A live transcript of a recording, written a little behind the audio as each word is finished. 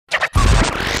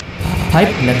Pipe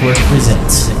Network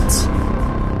presents.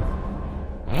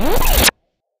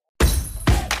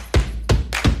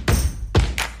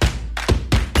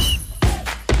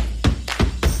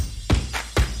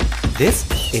 This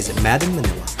is Mad in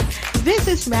Manila. This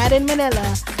is Mad in Manila.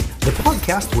 The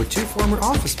podcast where two former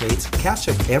office mates catch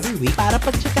up every week Para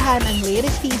pagtsikahan ang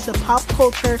latest tea sa pop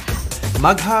culture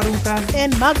magharutan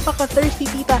and magpaka-thirsty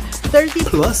tita 30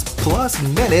 plus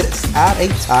minutes at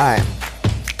a time.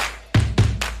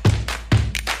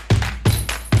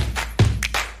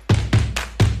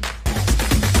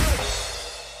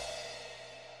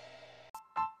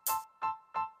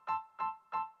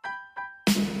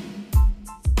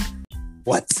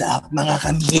 What's up, mga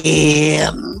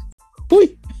kamyem?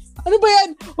 Uy! Ano ba yan?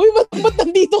 Uy, ba't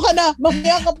nandito ka na?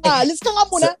 Mamaya ka pa. Alis ka nga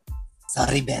muna.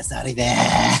 Sorry, be.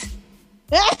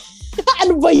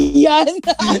 Ano ba yan?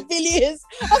 Ang bilis.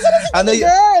 Asan na si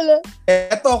girl?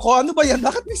 Eto ko, ano ba yan?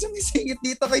 Bakit may sumisingit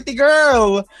dito kay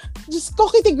T-Girl? Diyos ko,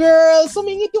 kitty girl.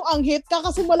 Sumingit yung anghit.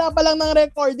 Kakasimula pa lang ng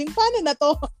recording. Paano na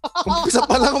to? Umpisa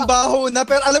pa lang ang baho na.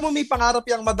 Pero alam mo, may pangarap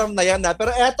yung madam na yan na.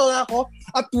 Pero eto na ako.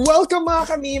 At welcome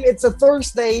mga kamim. It's a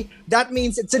Thursday. That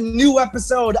means it's a new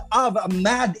episode of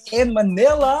Mad in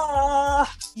Manila.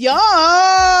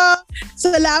 Yeah!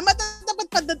 Salamat na dapat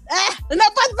pa.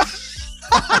 Napat ba?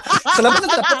 Salamat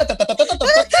na.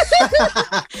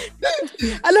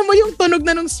 Alam mo yung tunog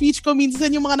na nung speech ko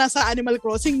minsan yung mga nasa Animal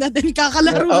Crossing na din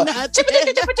kakalaro natin.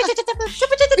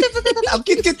 Ang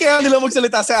cute kaya nila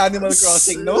magsalita sa Animal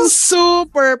Crossing, no?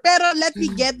 Super. Pero let me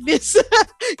get this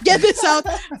out.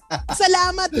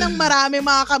 Salamat ng marami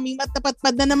mga kamim at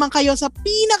napatpad na naman kayo sa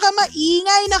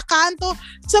pinakamaingay na kanto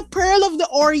sa Pearl of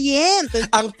the Orient.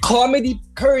 Ang comedy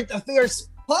current affairs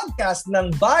podcast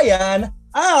ng bayan,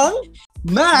 ang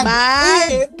Mad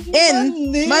in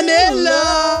Manila.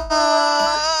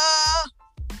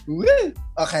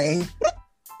 Okay.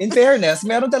 In fairness,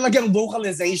 meron talagang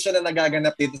vocalization na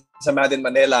nagaganap dito sa Mad in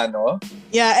Manila, no?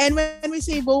 Yeah, and when we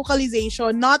say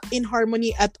vocalization, not in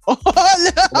harmony at all.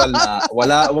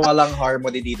 Walang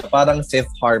harmony dito. Parang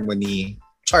fifth harmony.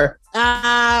 Char.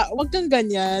 Wag kang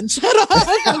ganyan. Charot,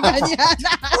 wag kang ganyan.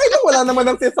 Okay lang, wala naman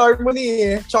ng fifth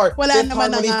harmony. Char. Wala fifth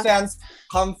naman harmony na fans,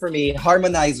 come for me.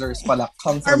 Harmonizers pala,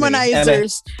 come for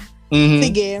Harmonizers. me. Mm-hmm.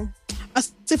 Sige.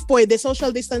 As if pwede,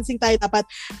 social distancing tayo dapat.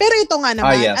 Pero ito nga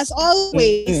naman, yes. as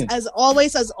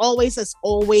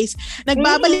always,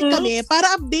 nagbabalik kami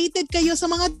para updated kayo sa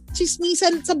mga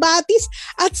chismisan sa Batis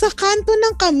at sa kanto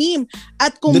ng Kamim.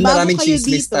 At kung Doon bago maraming kayo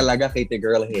chismis dito, talaga, Katie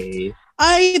Girl, hey.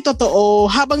 ay, totoo.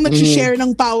 Habang nag-share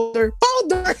ng powder.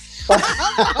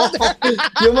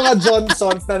 Yung mga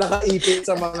Johnsons na nakaipit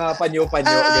sa mga panyo-panyo,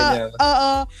 ganyan.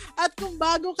 Oo. At kung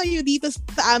bago kayo dito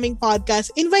sa aming podcast,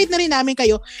 invite na rin namin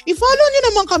kayo. I-follow nyo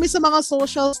naman kami sa mga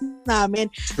socials namin.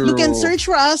 True. You can search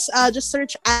for us. Just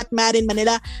search at Mad in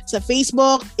Manila sa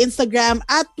Facebook, Instagram,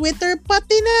 at Twitter.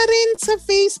 Pati na rin sa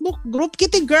Facebook group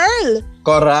Kitty Girl.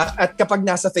 Correct. At kapag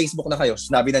nasa Facebook na kayo,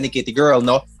 sinabi na ni Kitty Girl,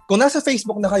 no? Kung nasa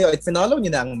Facebook na kayo at follow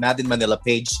nyo na ang Mad in Manila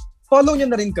page, follow nyo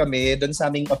na rin kami doon sa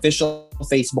aming official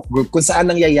Facebook group kung saan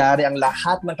nangyayari ang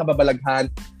lahat ng kababalaghan,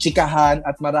 chikahan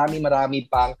at marami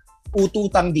pang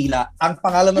ututang dila. Ang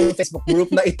pangalan ng Facebook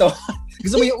group na ito,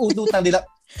 gusto mo yung ututang dila?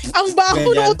 Ang bako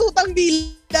na ututang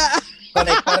dila.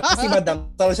 Correct. Para si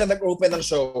Madam, tawag siya nag-open ng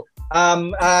show.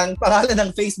 Ang pangalan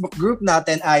ng Facebook group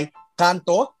natin ay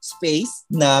Kanto Space,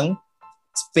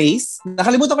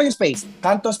 nakalimutan ko yung space.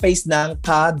 Kanto Space ng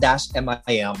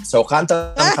K-MIM. So,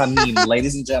 Kanto ng Kamim,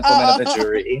 ladies and gentlemen of the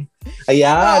jury.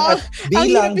 Ayan. At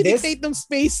bilang ang this... hirap ng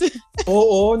space.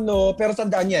 Oo, no. Pero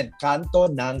tandaan yan, Kanto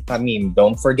ng Kamim.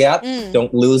 Don't forget,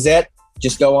 don't lose it.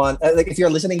 Just go on. Like if you're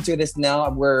listening to this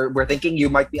now, we're thinking you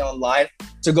might be online.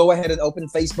 So go ahead and open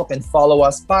Facebook and follow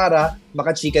us para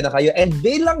makachika na kayo. And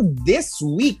bilang this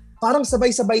week, parang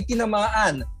sabay-sabay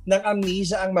tinamaan ng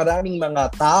amnesia ang maraming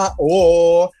mga tao.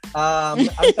 Ang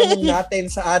tanong natin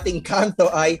sa ating kanto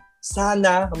ay,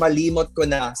 sana malimot ko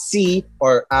na si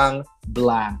or ang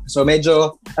blank. So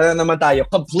medyo, naman tayo,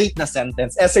 complete na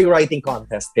sentence. Essay writing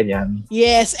contest, ganyan.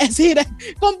 Yes, essay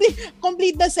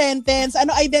complete na sentence.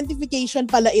 Identification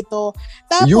pala ito.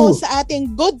 Tapos sa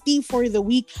ating good tea for the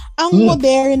week, ang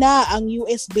Moderna, ang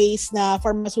US-based na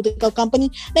pharmaceutical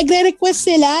company, nagre-request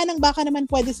sila ng baka naman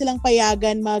pwede silang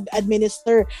payagan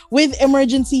mag-administer with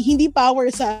emergency, hindi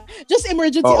power sa, just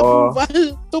emergency approval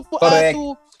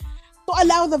to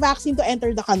allow the vaccine to enter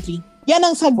the country. Yan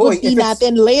ang sagot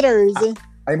natin later.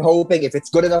 I'm hoping if it's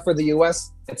good enough for the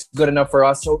US, it's good enough for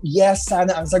us. So yes,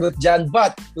 sana ang sagot dyan.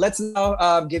 But let's now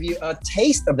give you a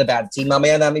taste of the bad tea.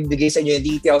 Mamaya namin bigay sa inyo yung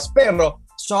details. Pero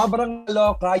sobrang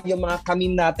loka yung mga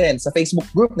kamim natin sa Facebook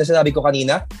group na sinabi ko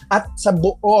kanina at sa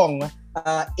buong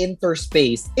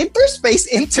interspace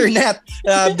internet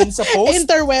dun sa post.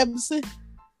 Interwebs.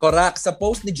 Correct. Sa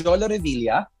post ni Jolo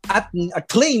Revilla at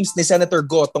claims ni Senator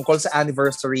Go tungkol sa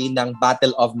anniversary ng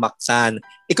Battle of Mactan.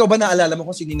 Ikaw ba naalala mo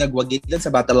kung sino yung nagwagi dyan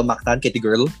sa Battle of Mactan, Kitty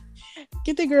Girl?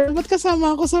 Kitty Girl, ba't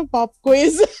kasama ako sa pop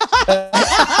quiz?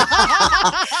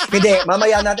 Hindi,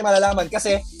 mamaya natin malalaman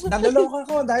kasi nanloloko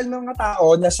ako dahil mga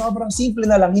tao na sobrang simple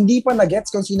na lang, hindi pa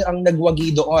na-gets kung sino ang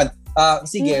nagwagi doon.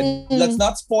 Sige, let's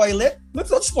not spoil it.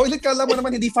 Kala mo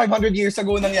naman hindi 500 years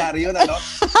ago nangyari yun, ano?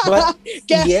 But,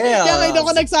 kaya ngayon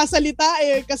ako nagsasalita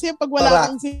kasi pag wala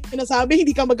kang sinasabi,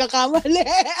 hindi ka magkakamali.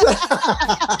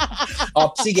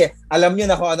 Sige, alam nyo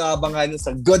na kung ano abangan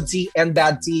sa good tea and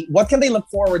bad tea. What can they look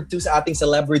forward to sa ating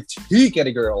celebrity,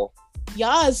 Kitty Girl?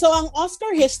 Yeah, so ang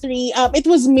Oscar history, it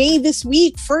was made this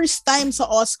week, first time sa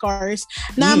Oscars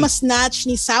na mas-snatch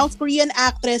ni South Korean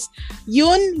actress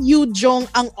Yoon Yoo-jung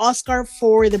ang Oscar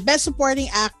for the Best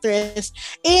Supporting Actress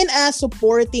in a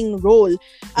Supporting Role.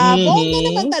 Bongga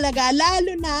naman talaga,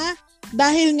 lalo na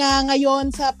dahil nga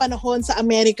ngayon sa panahon sa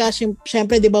Amerika,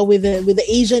 syempre 'di ba with the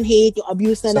Asian hate, yung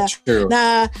abuse na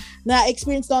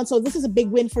experience doon. So this is a big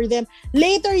win for them.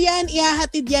 Later yan,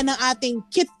 ihahatid yan ng ating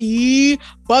Kitty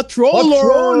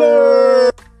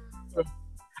Patroller.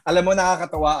 Alam mo,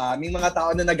 nakakatawa may mga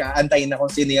tao na nag-aantay na kung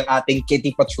sino yung ating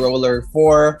Kitty Patroller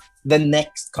for the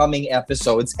next coming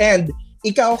episodes. And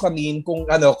ikaw, Kamin, kung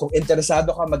interesado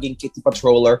ka maging Kitty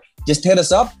Patroller, just hit us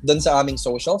up dun sa aming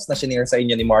socials na shinare sa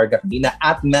inyo ni Marga kanina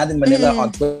at Madden Manila on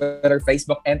Twitter,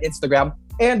 Facebook, and Instagram.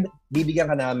 And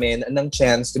bibigyan ka namin ng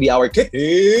chance to be our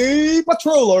Kitty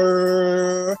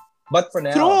Patroller. But for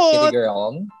now, Kitty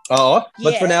Girl.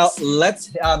 But for now,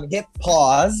 let's hit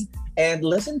pause and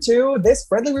listen to this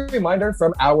friendly reminder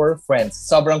from our friends.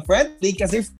 Sobrang friendly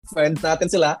kasi friends natin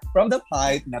sila from the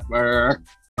Pipe Network.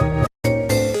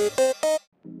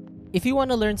 If you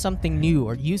want to learn something new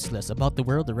or useless about the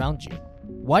world around you,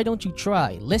 why don't you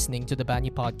try listening to the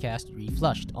Banyu Podcast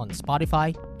Reflushed on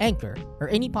Spotify, Anchor,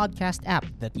 or any podcast app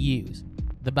that you use?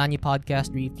 The Banyu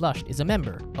Podcast Reflushed is a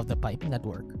member of the Pipe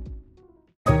Network.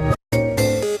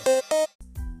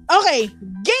 Okay,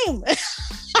 game!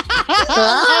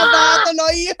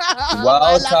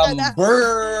 Welcome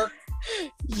back!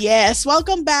 Yes,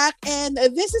 welcome back. And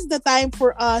this is the time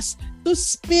for us to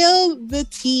spill the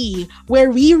tea,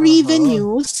 where we read the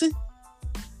news.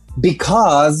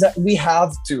 Because we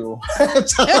have to.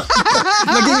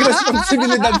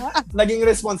 Naging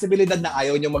responsibilidad na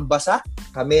ayaw nyo magbasa.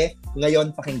 Kami,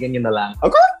 ngayon, pakinggan nyo na lang.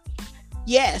 Okay?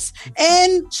 Yes.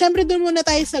 And syempre doon muna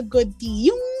tayo sa good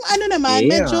tea. Yung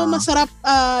medyo masarap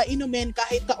inumin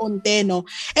kahit kaunti, no?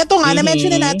 Ito nga, na-mention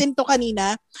na natin to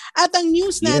kanina. At ang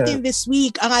news natin this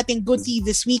week, ang ating good tea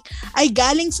this week, ay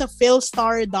galing sa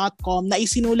philstar.com na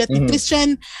isinulat ni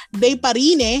Christian De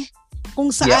Parine kung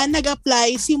saan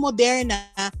nag-apply si Moderna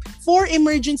for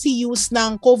emergency use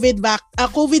ng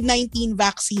COVID-19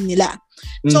 vaccine nila.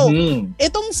 So,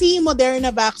 itong si Moderna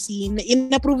vaccine,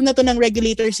 in-approve na to ng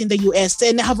regulators in the US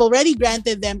and have already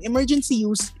granted them emergency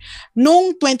use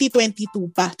noong 2022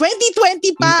 pa.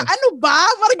 2020 pa? Ano ba,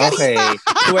 Margarita? Okay,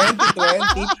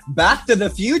 2020. Back to the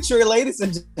future, ladies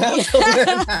and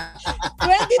gentlemen.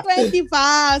 2020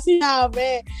 pa,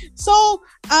 sinabi. So,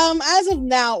 as of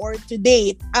now or to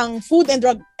date, ang Food and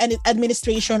Drug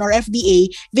Administration or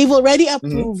FDA, they've already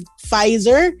approved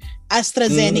Pfizer,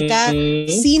 AstraZeneca,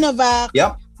 Sinovac,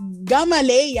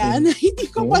 Gamaleya, na hindi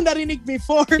ko pa narinig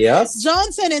before. Yes.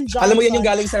 Johnson & Johnson. Alam mo yan yung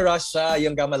galing sa Russia,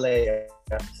 yung Gamaleya.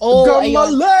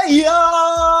 Gamaleya!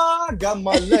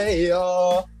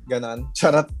 Ganon.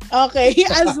 Charot. Okay.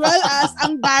 As well as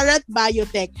ang Bharat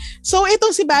Biotech. So,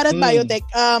 itong si Bharat Biotech,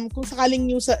 kung sakaling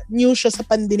new siya sa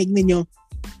pandinig ninyo,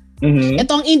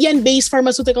 itong Indian-based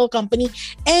pharmaceutical company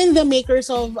and the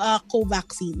makers of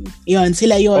Covaxin. Yun,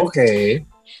 sila yun. Okay.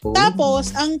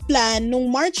 Tapos, ang plan nung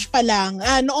March pa lang,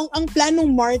 ang plan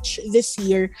nung March this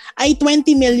year ay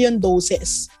 20 million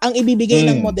doses ang ibibigay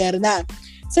ng Moderna.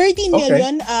 13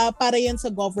 million para yan sa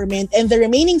government and the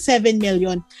remaining 7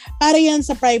 million para yan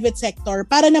sa private sector.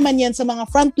 Para naman yan sa mga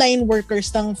frontline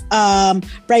workers ng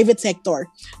private sector.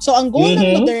 So, ang goal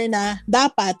ng Moderna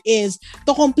dapat is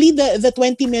to complete the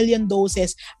 20 million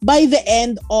doses by the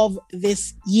end of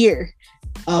this year.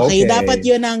 Okay, dapat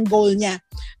yun ang goal niya.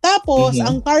 Tapos,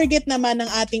 ang target naman ng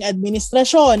ating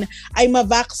administrasyon ay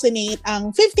ma-vaccinate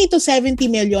ang 50 to 70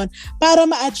 million para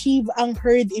ma-achieve ang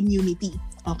herd immunity.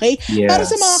 Okay? Yes. Para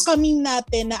sa mga kaming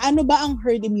natin na ano ba ang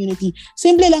herd immunity?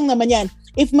 Simple lang naman yan.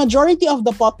 If majority of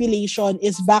the population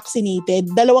is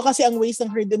vaccinated, dalawa kasi ang ways ng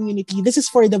herd immunity. This is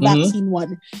for the vaccine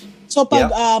one. So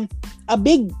pag a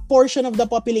big portion of the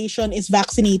population is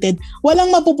vaccinated,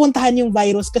 walang mapupuntahan yung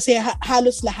virus kasi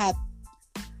halos lahat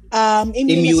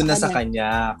immune na sa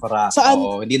kanya. Correct. So,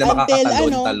 hindi na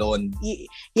makakatalon-talon.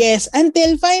 Yes,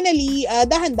 until finally,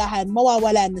 dahan-dahan,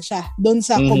 mawawala na siya doon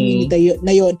sa community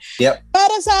na yun. Yep.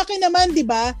 Para sa akin naman, di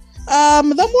ba,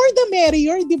 the more the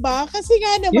merrier, di ba? Kasi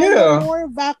nga naman, the more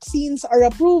vaccines are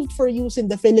approved for use in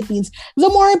the Philippines, the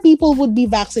more people would be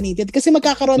vaccinated kasi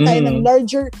magkakaroon tayo ng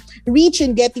larger reach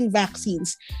in getting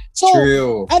vaccines. So,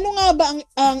 true. Ano nga ba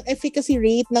ang efficacy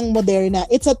rate ng Moderna?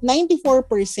 It's at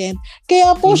 94%.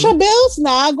 Kaya po siya, Bells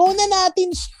na, go na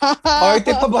natin siya. Arte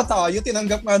pa ba tayo?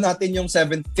 Tinanggap nga natin yung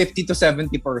 50 to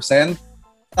 70%.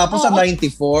 Tapos sa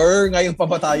 94, ngayon pa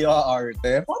ba tayo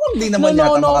arte? Parang di naman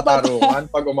yata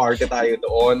makatarungan pag umarte tayo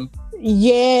doon.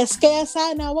 Yes, kaya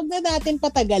sana wag na natin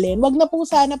patagalin. Wag na po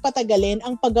sana patagalin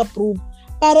ang pag-approve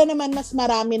para naman mas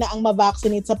marami na ang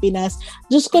ma-vaccinate sa Pinas.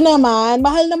 Diyos ko naman,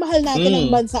 mahal na mahal natin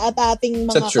ang bansa at ating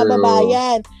mga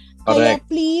kababayan. Kaya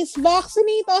please,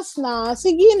 vaccinate us na.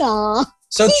 Sige na.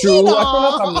 So true. At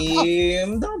mga kamim,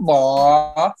 diba?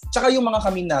 Tsaka yung mga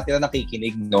kamim natin na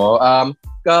nakikinig, no?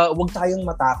 Huwag tayong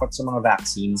matakot sa mga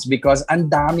vaccines because ang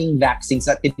daming vaccines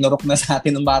at tinurok na sa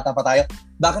atin ng bata pa tayo.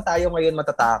 Bakit tayo ngayon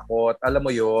matatakot? Alam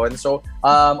mo yun? So,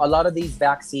 a lot of these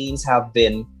vaccines have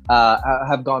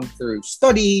gone through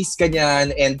studies,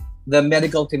 ganyan, and the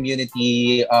medical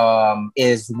community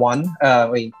is one.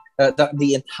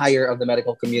 The entire of the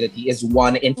medical community is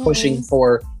one in pushing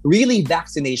for really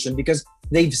vaccination because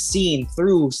they've seen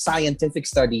through scientific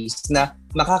studies na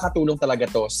makakatulong talaga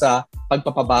to sa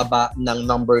pagpapababa ng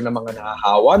number ng mga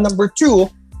nahahawa. Number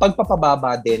 2,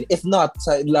 pagpapababa din, if not,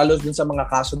 lalo din sa mga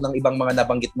kaso ng ibang mga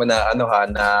nabanggit mo na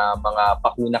na mga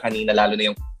bakuna kanina, lalo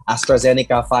na yung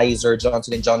AstraZeneca, Pfizer,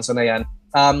 Johnson & Johnson na yan,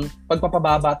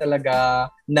 pagpapababa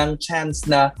talaga ng chance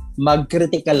na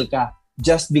mag-critical ka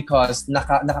just because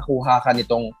nakakuha ka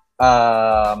nitong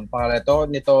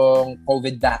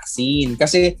COVID vaccine.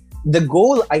 Kasi the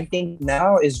goal, I think,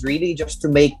 now is really just to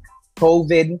make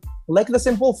COVID like the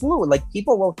simple flu. Like,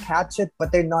 people will catch it, but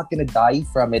they're not gonna die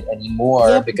from it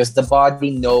anymore because the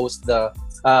body knows the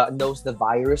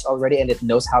virus already and it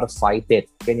knows how to fight it.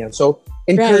 Ganyan. So,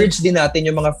 encourage din natin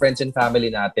yung mga friends and family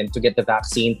natin to get the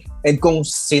vaccine. And kung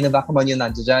sino ba ka man yun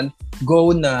nandiyan, go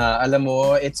na. Alam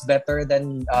mo, it's better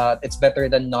than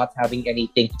not having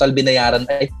anything. Total binayaran.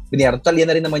 Total yan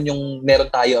na rin naman yung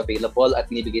meron tayo available at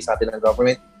binibigay sa atin ng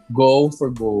government. Go for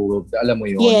gold. Alam mo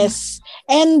yun. Yes.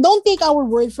 And don't take our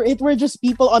word for it. We're just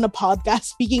people on a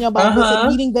podcast speaking about this and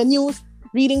reading the news,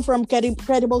 reading from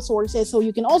credible sources. So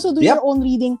you can also do your own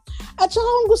reading. At saka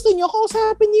kung gusto nyo,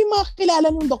 kausapin nyo yung mga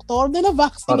kilala ng doktor na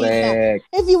na-vaccinate na.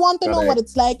 If you want to know what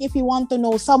it's like, if you want to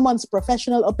know someone's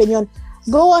professional opinion,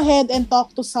 go ahead and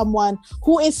talk to someone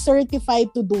who is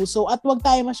certified to do so. At wag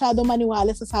tayo masyado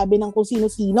maniwala sa sabi ng kung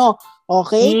sino-sino.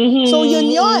 Okay? So yun.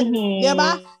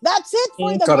 Diba? That's it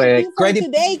for the good for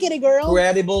today, Kitty Girl.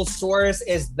 Credible source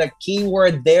is the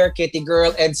keyword there, Kitty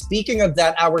Girl. And speaking of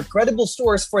that, our credible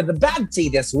source for the bad tea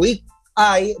this week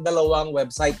ay dalawang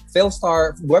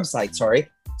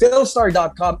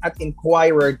philstar.com at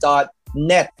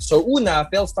inquirer.net. So una,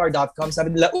 philstar.com,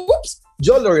 sabi nila, oops!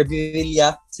 Jolo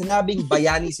Revilla, sinabing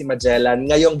bayani si Magellan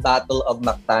ngayong Battle of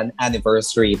Mactan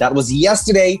anniversary. That was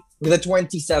yesterday, the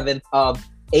 27th of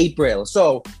April.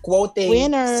 So, quoting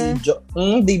Winner.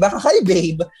 di ba? Hi,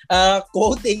 babe.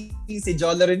 Quoting si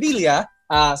Jolo Revilla,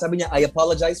 sabi niya, I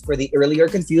apologize for the earlier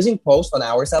confusing post on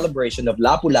our celebration of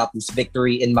Lapu-Lapu's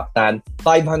victory in Mactan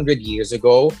 500 years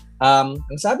ago. Ang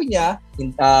sabi niya,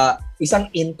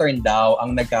 isang intern daw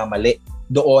ang nagkamali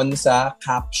doon sa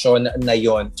caption na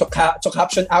yon. So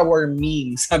caption our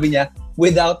meme, sabi niya,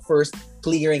 without first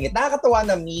clearing it. Nakakatawa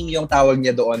na meme yung tawag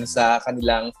niya doon sa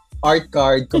kanilang art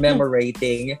card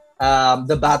commemorating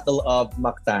the Battle of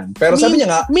Mactan. Pero sabi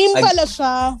niya nga, meme pala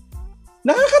siya.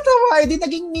 Nakakatawa, di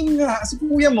naging meme nga si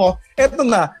kuya mo. Eto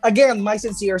na, again, my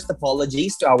sincerest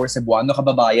apologies to our Cebuano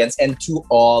kababayans and to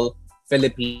all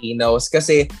Filipinos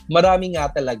kasi marami nga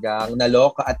talagang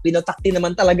naloka at pinotakti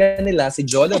naman talaga nila si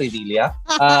Jolo Revilla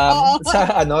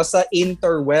sa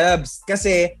interwebs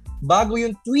kasi bago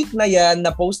yung tweet na yan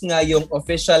na post nga yung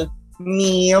official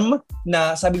meme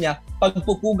na sabi niya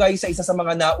pagpupugay sa isa sa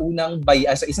mga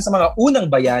unang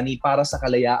bayani para sa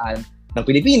kalayaan ng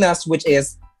Pilipinas, which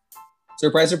is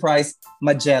surprise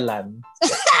Magellan.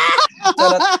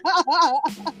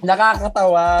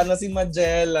 Nakakatawa na si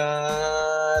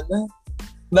Magellan.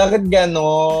 Bakit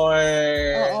ganon?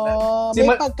 Oo,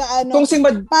 may pagkaano. Kung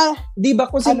di ba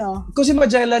kung si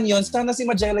Magellan yun, sana si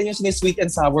Magellan yung sweet and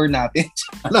sour natin.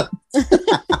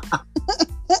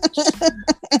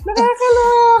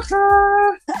 Nakakaloka.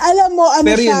 Alam mo, ano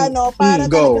Pero siya, yun, no? Para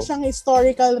go. talaga siyang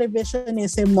historical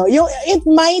revisionism, no? It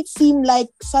might seem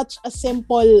like such a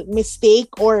simple mistake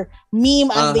or meme,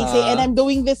 as they say, and I'm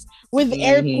doing this with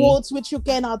air quotes, which you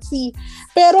cannot see.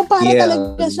 Pero para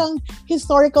talaga siyang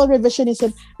historical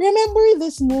revisionism. Remember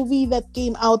this movie that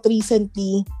came out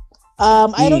recently?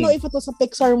 I don't know if it was a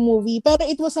Pixar movie, pero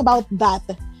it was about that.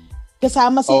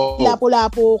 Kasama si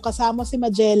Lapu-Lapu, kasama si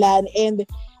Magellan, and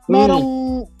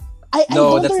merong... I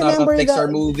don't that's remember not a Pixar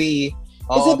movie.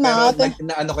 Is it not?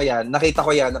 Ano ko yan, nakita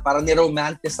ko yan, na parang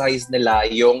ni-romanticize nila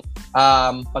yung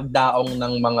pagdaong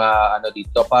ng mga,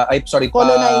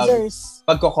 colonizers.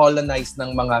 Pagko-colonize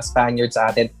ng mga Spaniards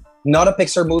sa atin. Not a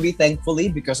Pixar movie,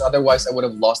 thankfully, because otherwise I would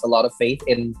have lost a lot of faith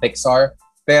in Pixar.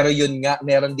 Pero yun nga,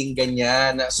 meron din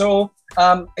ganyan. So,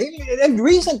 and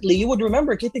recently, you would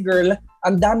remember, Kitty Girl,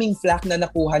 ang daming flack na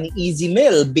nakuha ni Easy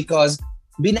Mill because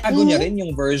binago niya rin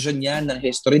yung version niya ng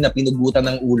history na pinugutan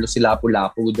ng ulo si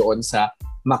Lapu-Lapu doon sa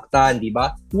Mactan, di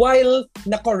ba? While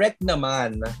na-correct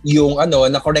naman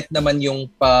yung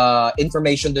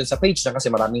information doon sa page niya kasi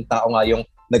maraming tao nga yung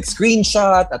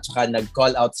nag-screenshot at saka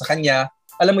nag-call out sa kanya.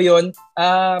 Alam mo yun,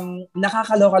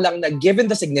 nakakaloka lang na given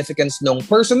the significance nung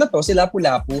person na to, si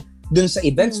Lapu-Lapu, dun sa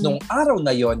events nung araw na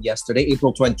yon, yesterday,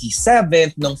 April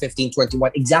 27th, nung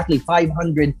 1521, exactly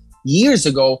 500 years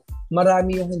ago,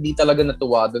 marami yung hindi talaga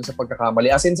natuwa dun sa pagkakamali.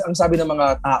 As in, ang sabi ng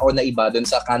mga tao na iba dun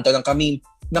sa kanto ng kami,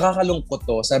 nakakalungkot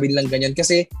to, sabi nilang ganyan.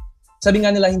 Kasi sabi nga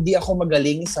nila, hindi ako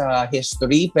magaling sa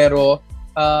history, pero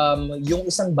yung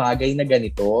isang bagay na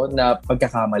ganito, na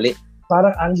pagkakamali,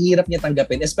 parang ang hirap niya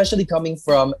tanggapin, especially coming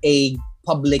from a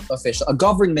public official, a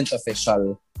government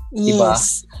official. Diba?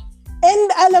 Yes.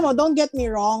 And alam mo, don't get me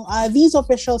wrong, these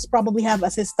officials probably have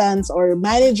assistants or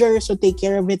managers who take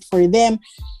care of it for them.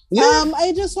 Yeah.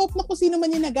 I just hope na kung sino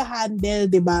man yung nag-handle,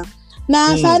 diba?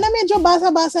 Na sana medyo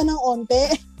basa-basa ng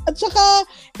onte. At saka,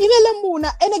 inalam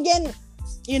muna. And again,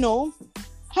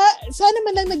 sana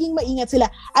man lang naging maingat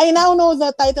sila. I now know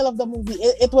the title of the movie.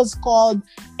 It was called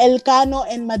Elcano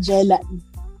and Magellan.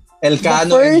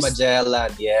 Elcano and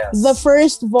Magellan, yes. The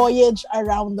first voyage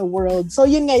around the world. So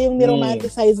yun nga, yung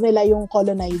niromanticize nila yung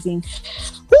colonizing.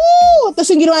 Woo! Tapos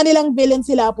yung ginawa nilang villain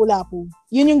si Lapu-Lapu.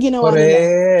 Yun yung ginawa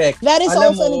nila. That is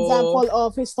also an example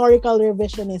of historical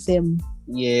revisionism.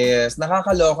 Yes,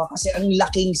 nakakaloka kasi ang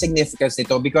laking significance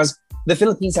nito because the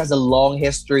Philippines has a long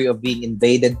history of being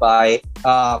invaded by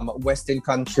Western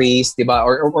countries, diba?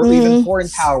 Or even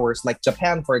foreign powers like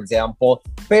Japan, for example.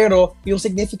 Pero yung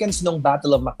significance ng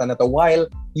Battle of Mactan na to, while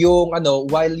yung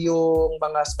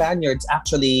mga Spaniards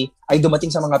actually ay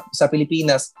dumating sa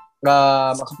Pilipinas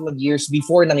a couple of years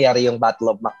before nangyari yung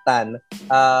Battle of Mactan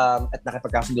at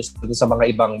nakipagkasundo sa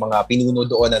mga ibang mga pinuno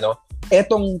doon,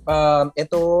 etong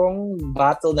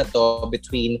battle na to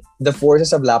between the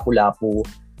forces of Lapu-Lapu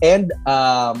and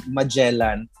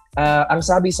Magellan, ang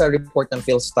sabi sa report ng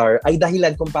PhilStar ay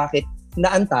dahilan kung bakit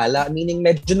naantala, meaning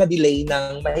medyo na-delay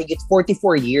ng mahigit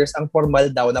 44 years ang formal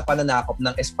daw na pananakop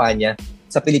ng Espanya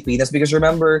sa Pilipinas. Because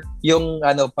remember, yung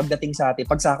pagdating sa atin,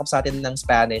 pagsakop sa atin ng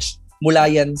Spanish, mula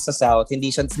yan sa South, hindi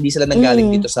sila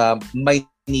nanggaling dito sa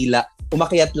Maynila.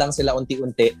 Umakyat lang sila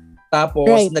unti-unti.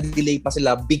 Tapos, nag-delay pa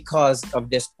sila because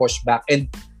of this pushback. And,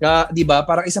 di ba,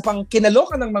 parang isa pang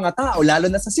kinaloka ng mga tao,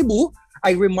 lalo na sa Cebu,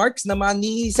 ay remarks naman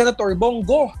ni Senator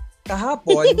Bongo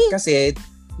kahapon kasi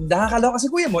nakakaloka si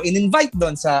kuya mo, in-invite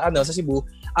doon sa Cebu.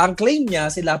 Ang claim niya,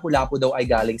 si Lapu-Lapu daw ay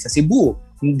galing sa Cebu.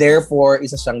 Therefore,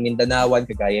 isa siyang Mindanaoan,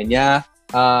 kagaya niya.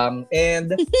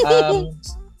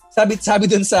 Sabi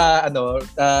dun sa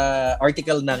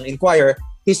article ng Inquirer,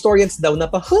 historians daw na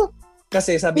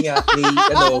kasi sabi nga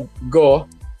Go.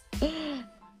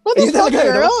 What the fuck,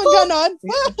 girl? Ganon?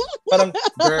 Parang,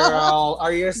 girl,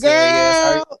 are you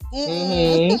serious?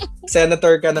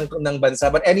 Senator ka ng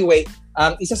bansa. But anyway,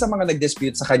 isa sa mga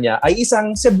nag-dispute sa kanya ay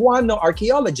isang Cebuano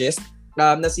archaeologist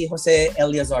na si Jose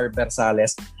Eleazar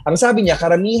Bersales. Ang sabi niya,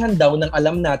 karamihan daw ng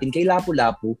alam natin kay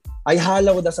Lapu-Lapu ay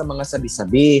halaw daw sa mga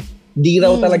sabi-sabi. Di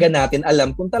raw talaga natin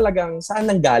alam kung talagang saan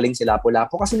nanggaling si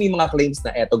Lapu-Lapu kasi may mga claims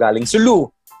na eto galing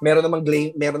Sulu. Meron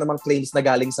namang claims na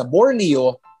galing sa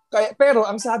Borneo. Pero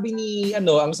ang sabi ni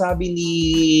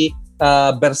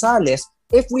Bersales,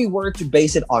 if we were to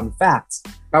base it on facts,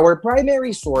 our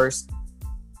primary source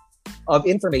of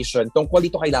information tungkol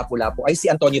dito kay Lapu-Lapu ay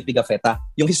si Antonio Pigafetta,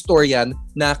 yung historian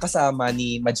na kasama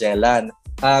ni Magellan.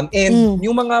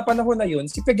 Yung mga panahon na yun,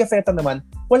 si Pigafetta naman,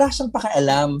 wala siyang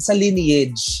pakialam sa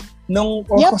lineage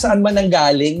kung saan man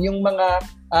nanggaling yung mga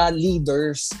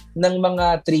leaders ng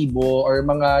mga tribo or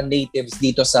mga natives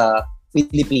dito sa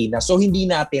Pilipinas. So hindi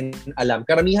natin alam.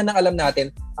 Karamihan ng alam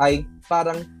natin ay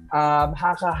parang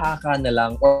haka-haka na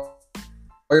lang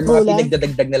or Or mga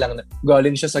pinagdadagdag na lang na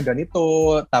galing siya sa ganito,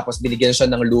 tapos binigyan siya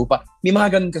ng lupa. May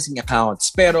mga ganun kasing accounts.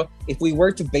 Pero if we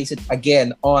were to base it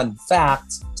again on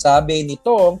facts, sabi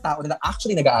nitong tao na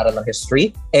actually nag-aaral ng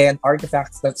history and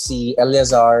artifacts that si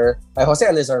Jose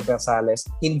Eleazar Bersales,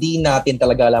 hindi natin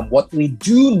talaga alam. What we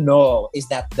do know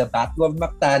is that the Battle of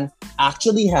Mactan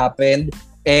actually happened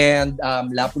and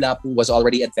Lapu-Lapu was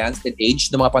already advanced in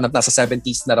age. Noong mga panahon, nasa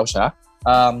 70s na raw siya.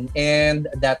 And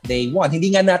that they won.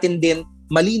 Hindi nga natin din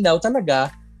malinaw talaga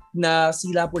na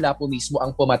si Lapu-Lapu mismo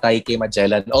ang pumatay kay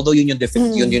Magellan. Although yun yung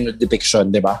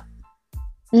depiction, di ba?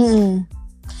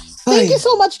 Thank you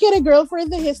so much, Kira Girl, for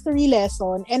the history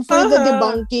lesson and for the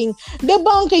debunking.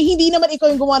 Debunking, hindi naman ikaw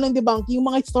yung gumawa ng debunking, yung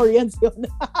mga historians yun.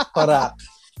 Correct.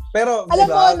 Pero, alam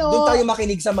diba, mo, no? Doon tayo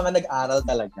makinig sa mga nag-aral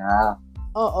talaga.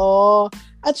 Oo.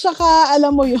 At saka,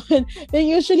 alam mo yun,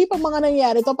 usually pag mga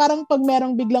nangyari to, parang pag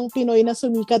merong biglang Pinoy na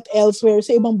sumikat elsewhere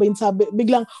sa ibang bansa,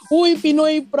 biglang, uy,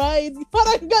 Pinoy pride.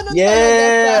 Parang ganun yes!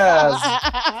 talaga.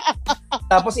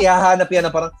 Tapos ihahanap yan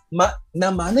na parang,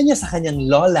 namana niya sa kanyang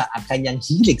lola ang kanyang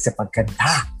hilig sa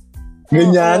pagkanta.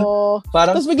 Ganyan.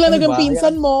 Parang, tapos biglang naging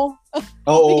pinsan mo.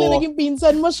 Oo. Biglang naging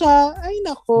pinsan mo siya. Ay,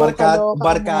 nako.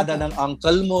 Barkada ng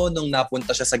uncle mo nung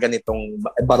napunta siya sa ganitong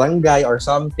barangay or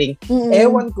something.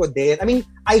 Ewan ko din. I mean,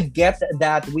 I get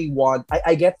that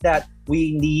I get that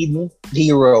we need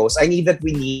heroes. I need that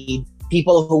we need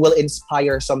people who will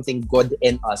inspire something good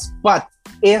in us. But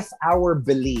if our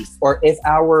belief or if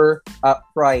our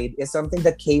pride is something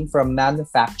that came from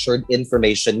manufactured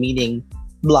information, meaning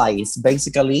lies,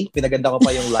 basically, pinaganda ko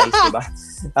pa yung lies, diba?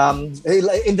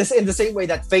 In the same way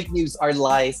that fake news are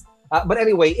lies. But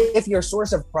anyway, if your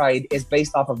source of pride is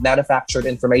based off of manufactured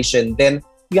information, then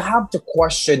you have to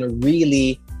question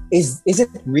really, is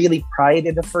it really pride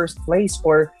in the first place?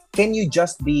 Or can you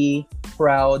just be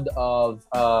proud of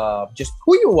just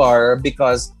who you are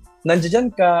because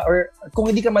nandiyan ka, or kung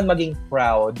hindi ka man maging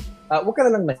proud, huwag ka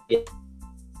na lang mahiya.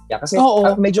 Kasi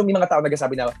medyo may mga tao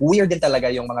nagsasabi na weird din talaga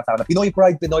yung mga tao na Pinoy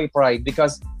pride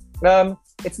because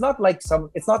it's not like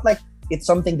it's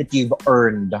something that you've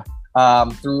earned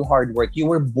through hard work. You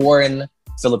were born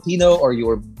Filipino or you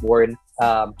were born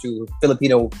to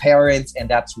Filipino parents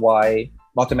and that's why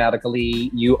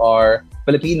automatically you are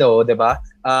Filipino, 'di ba?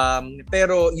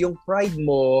 Pero yung pride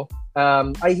mo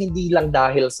ay hindi lang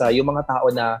dahil sa yung mga tao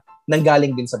na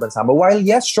nanggaling din sa bansa mo. While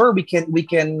yes, sure, we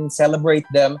can celebrate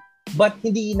them. But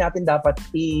hindi natin dapat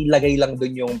ilagay lang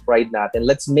dun yung pride natin.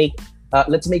 Let's make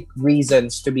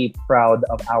reasons to be proud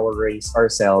of our race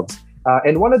ourselves.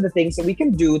 And one of the things that we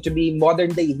can do to be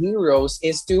modern day heroes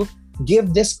is to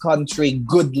give this country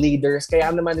good leaders.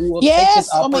 Kaya naman we will take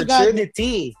this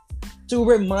opportunity to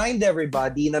remind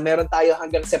everybody na meron tayo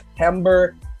hanggang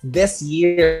September this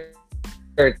year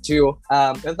to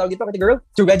ano tawag ito, girl?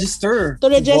 To register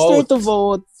to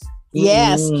vote.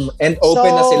 Yes. And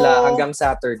open na sila hanggang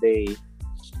Saturday.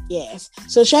 Yes.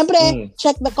 So, syempre,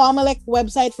 check the Comelec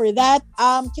website for that.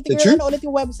 Kita ano ulit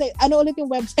yung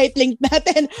website link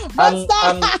natin?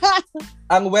 Basta!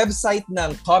 Ang website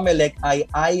ng Comelec ay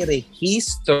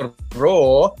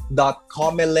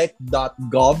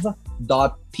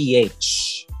irehistro.comelec.gov.ph.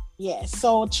 Yes.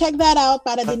 So, check that out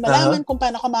para din malaman kung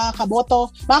paano ka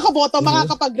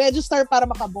makakapag-register para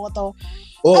makaboto.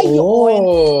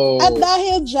 Ayun. At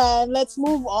dahil dyan, let's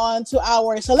move on to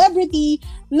our celebrity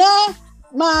na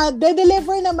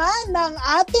ma-deliver naman ng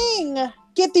ating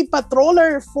Kitty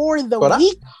Patroller for the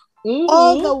week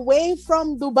all the way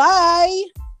from Dubai.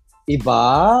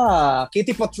 Iba.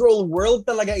 Kitty Patrol World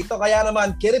talaga ito. Kaya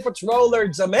naman, Kitty Patroller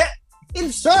Jame,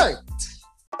 insert!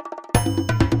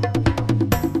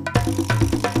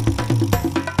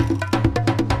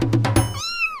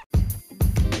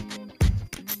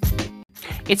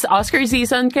 It's Oscar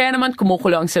season, kaya naman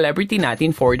kumukulo ang celebrity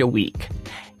natin for the week.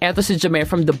 Eto si Jame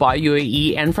from Dubai,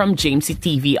 UAE, and from Jamesy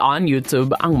TV on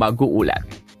YouTube ang mag-uulat.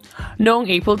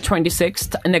 Noong April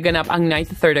 26th, naganap ang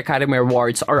 93rd Academy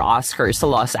Awards or Oscars sa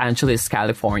Los Angeles,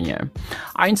 California.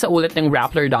 Ayon sa ulat ng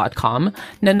Rappler.com,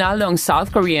 nanalo ang South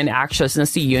Korean actress na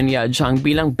si Yoon Ya-jung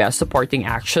bilang Best Supporting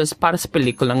Actress para sa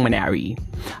pelikulang Minari.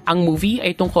 Ang movie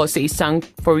ay tungkol sa isang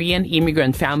Korean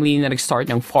immigrant family na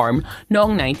nag-start ng farm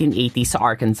noong 1980 sa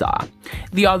Arkansas.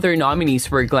 The other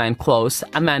nominees were Glenn Close,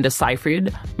 Amanda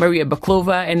Seyfried, Maria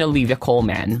Baklova, and Olivia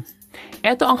Colman.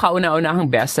 Ito ang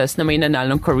kauna-unahang beses na may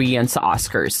nanalong Korean sa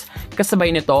Oscars. Kasabay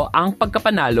nito ang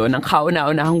pagkapanalo ng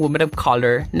kauna-unahang woman of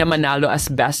color na manalo as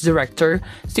Best Director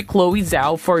si Chloe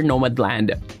Zhao for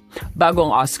Nomadland. Bago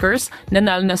ang Oscars,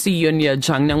 nanalo na si Yoon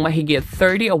Ya-jung ng mahigit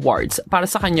 30 awards para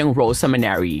sa kanyang role sa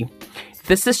Minari.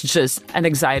 This is just an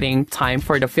exciting time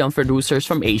for the film producers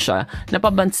from Asia na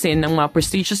pabansin ng mga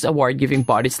prestigious award-giving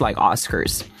bodies like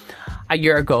Oscars. A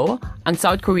year ago, ang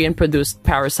South Korean-produced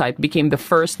Parasite became the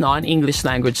first non-English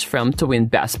language film to win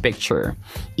Best Picture.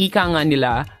 Ika nga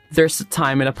nila, there's a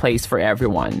time and a place for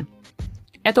everyone.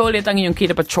 Ito ulit ang inyong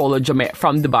Kitty Patrolo Jame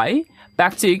from Dubai.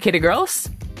 Back to you, Kitty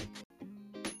Girls.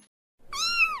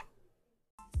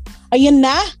 Ayan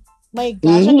na! My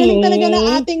gosh, ang galing talaga ng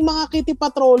ating mga kitty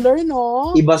patroller,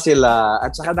 no? Iba sila.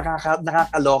 At saka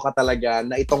nakakaloka talaga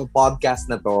na itong podcast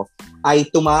na to ay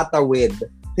tumatawid.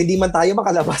 Hindi man tayo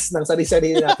makalabas ng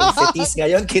sarili-sarili natin cities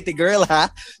ngayon, Kitty Girl, ha?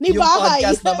 Ni yung bahay.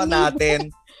 Podcast naman natin,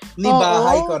 ni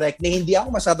bahay, correct. Ni hindi ako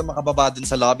masyadong makababa dun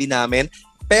sa lobby namin.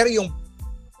 Pero yung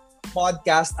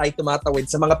podcast ay tumatawid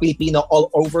sa mga Pilipino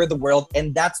all over the world,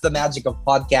 and that's the magic of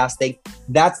podcasting.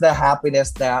 That's the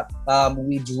happiness that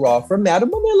we draw from Metro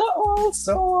Manila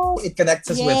also. It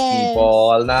connects us with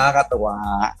people.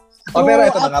 Nakakatawa. Pero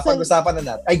ito na nga, pag-usapan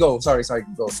na natin. Ay, go. Sorry,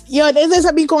 go. Yun,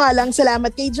 sabihin ko nga lang,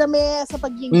 salamat kay Jame sa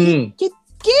pagiging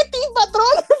Kitty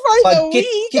Patroller for the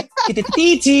week.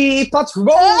 Kitty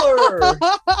Patroller!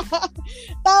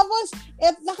 Tapos,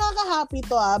 nakaka-happy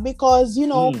to because, you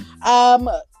know,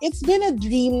 it's been a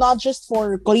dream not just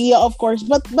for Korea, of course,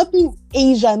 but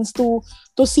Asians to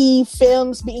see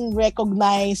films being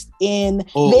recognized in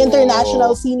the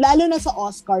international scene, lalo na sa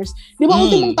Oscars. Di ba,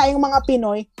 ultimong tayong mga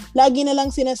Pinoy, lagi na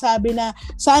lang sinasabi na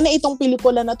sana itong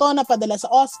pelikula na to napadala sa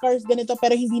Oscars, ganito,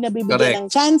 pero hindi na bibigyan ng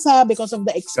tsansa because of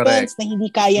the expense na hindi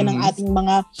kaya ng ating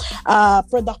mga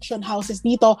production houses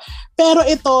dito. Pero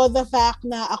ito, the fact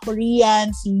na a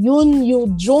Korean, si Yoon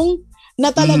Yoo-jung, na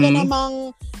talaga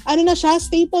namang,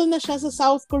 staple na siya sa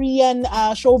South Korean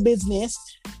show business,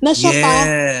 na siya pa,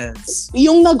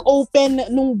 yung nag-open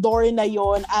nung door na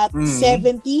yon at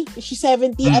 70, is she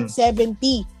 70 at 70?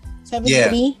 73?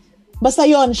 Yeah. Basta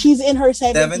yon, she's in her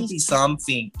 70s.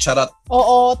 70-something. Charot.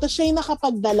 Oo, tapos siya yung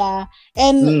nakapagdala.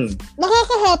 And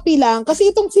nakaka-happy lang kasi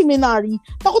itong seminary,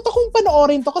 takot akong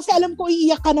panoorin to kasi alam ko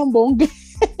iiyak ka ng bongga.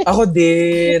 Ako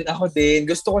din.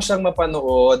 Gusto ko siyang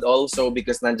mapanood also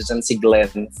because nandiyan si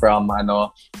Glenn from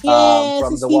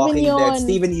from The Walking Dead.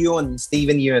 Steven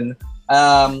Yeun.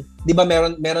 Di ba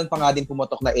meron pa nga din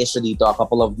pumotok na issue dito a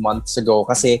couple of months ago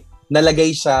kasi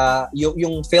nalagay siya,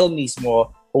 yung film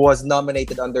mismo was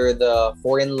nominated under the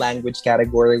foreign language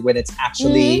category when it's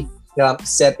actually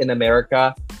set in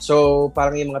America. So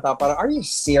parang yung mga tao parang, are you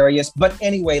serious? But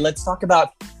anyway, let's talk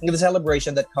about the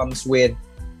celebration that comes with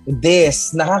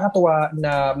this. Nakakatuwa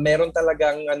na meron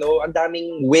talagang ang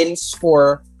daming wins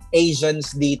for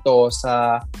Asians dito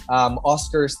sa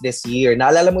Oscars this year.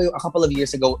 Naalala mo yung a couple of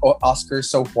years ago,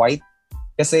 Oscars So White?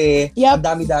 Kasi ang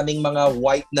dami-daming mga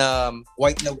white na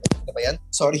ano ba yan?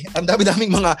 Sorry. Ang dami-daming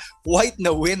mga white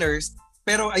na winners.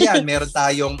 Pero ayan, meron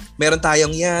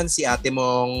tayong yan, si ate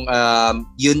mong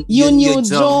Yoon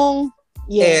Yoo-jung.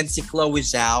 Yes. And si Chloe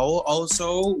Zhao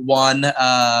also won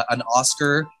an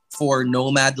Oscar for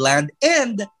Nomadland.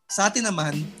 And sa atin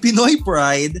naman, Pinoy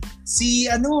Pride, si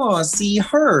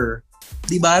Her.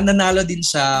 Diba? Nanalo din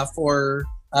siya for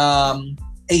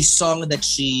a song that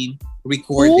she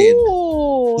recorded.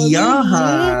 Ooh,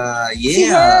 yeah. Si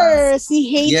Her. Si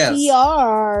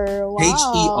H-E-R. Wow.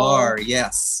 H-E-R,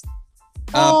 yes.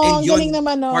 And yun,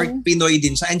 naman part Pinoy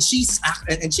din siya. And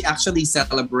she actually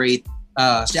celebrates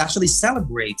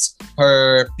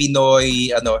her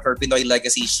Pinoy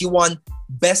legacy. She won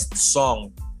Best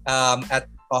Song at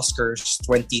Oscars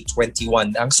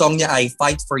 2021. Ang song niya ay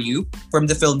Fight for You from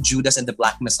the film Judas and the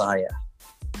Black Messiah.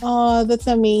 Oh,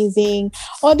 that's amazing.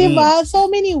 Oh, diba?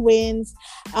 So many wins.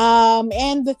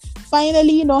 And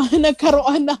finally,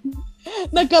 nagkaroon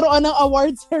ng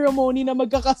award ceremony na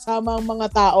magkakasama ang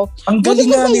mga tao. Ang galing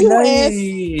nga nila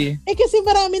kasi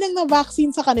marami nang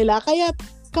na-vaccine sa kanila. Kaya,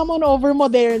 come on over,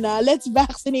 Moderna. Let's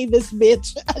vaccinate this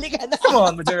bitch. Halika na. Come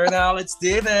on, Moderna. Let's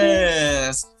do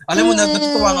this. Alam mo,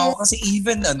 natutuwa nga ako kasi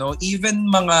even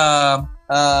mga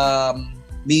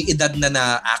may edad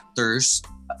na actors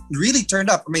really turned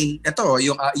up. I mean, ito,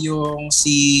 yung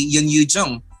si Yoon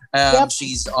Yoo-jung.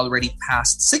 She's already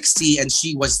past 60 and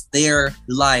she was there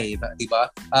live,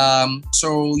 diba?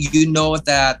 So you know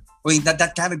that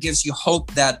kind of gives you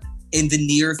hope that in the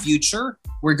near future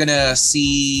we're gonna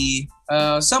see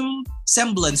some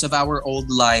semblance of our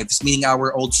old lives, meaning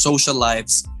our old social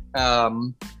lives,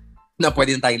 na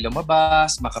pwede na tayong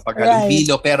lumabas,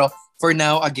 makapaghalubilo. Pero for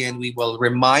now, again, we will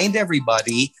remind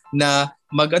everybody na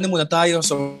mag-ano muna tayo,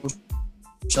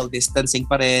 social distancing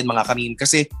pa rin, mga kamin,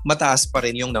 kasi mataas pa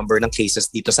rin yung number ng cases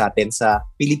dito sa atin sa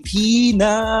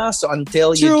Pilipinas. So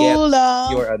until you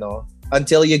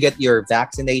get your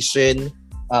vaccination,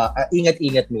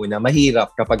 ingat-ingat muna.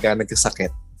 Mahirap kapag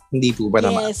nagkasakit. Hindi po ba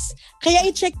naman? Yes. Kaya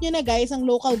i-check nyo na guys ang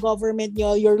local government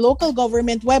nyo, your local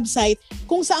government website,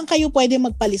 kung saan kayo pwede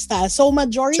magpalista. So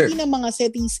majority ng mga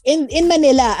cities, in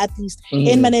Manila at least,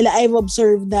 in Manila I've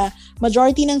observed na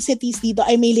majority ng cities dito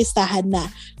ay may listahan na.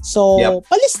 So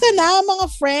palista na mga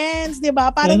friends, di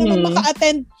ba? Para naman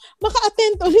maka-attend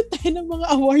ulit tayo ng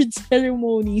mga award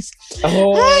ceremonies.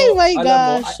 Oh, ay my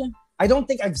gosh. I don't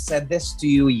think I've said this to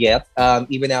you yet,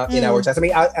 even out in our chat. I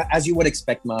mean, as you would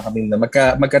expect, mga kami na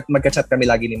magka-chat kami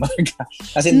lagi ni Marga.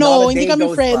 As in, no, not a hindi day kami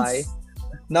goes friends. by.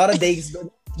 Not a day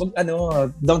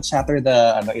don't shatter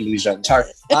the illusion. Char.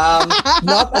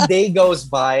 Not a day goes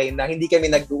by na hindi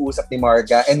kami nag-uusap ni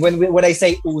Marga. And when I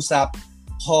say usap,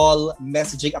 call,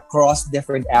 messaging across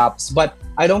different apps. But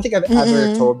I don't think I've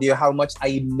ever told you how much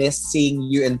I miss seeing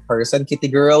you in person, Kitty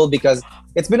Girl, because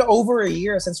it's been over a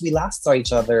year since we last saw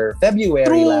each other.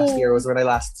 February last year was when I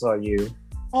last saw you.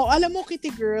 Oh, alam mo,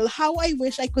 Kitty Girl, how I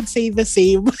wish I could say the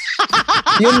same.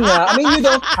 Yun nga. I mean, you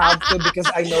don't have to because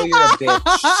I know you're a bitch.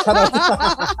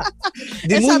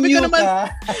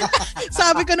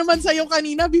 Sabi ko naman sa'yo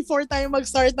kanina before tayo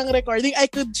mag-start ng recording, I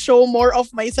could show more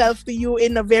of myself to you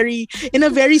in a very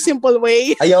simple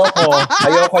way.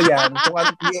 Ayoko yan.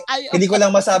 Hindi ko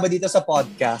lang masabi dito sa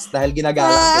podcast dahil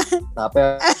ginagawa kita.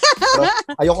 Pero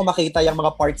ayoko makita yung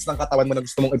mga parts ng katawan mo na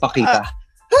gusto mong ipakita.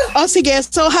 Sige.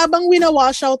 So, habang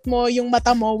wina-wash out mo yung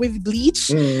mata mo with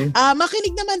bleach,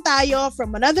 makinig naman tayo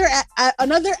from another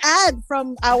ad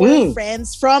from our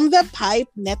friends from the Pipe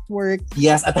Network.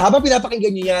 Yes, at habang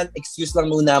pinapakinggan nyo yan, excuse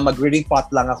lang muna, magre-repot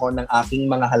lang ako ng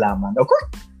aking mga halaman. Okay?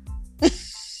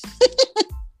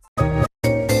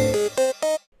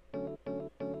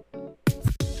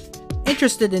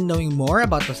 Interested in knowing more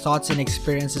about the thoughts and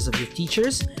experiences of your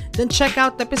teachers? Then check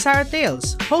out the Pizarra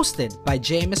Tales, hosted by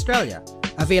JM Australia.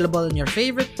 Available on your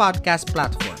favorite podcast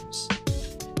platforms.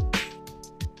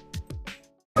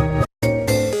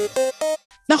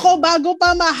 Nako, bago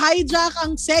pa ma-hijack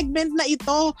ang segment na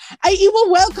ito, ay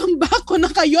iwa-welcome back ko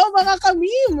na kayo mga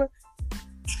kamim.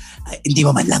 Hindi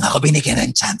mo man lang ako binigyan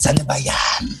ng chance. Ano ba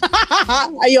yan?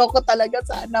 Ayoko talaga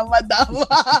sana, madam.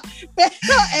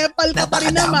 Pero epal ka pa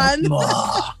rin naman. Mo.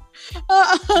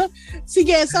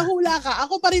 Sige, sa hula ka.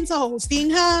 Ako pa rin sa hosting,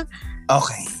 ha?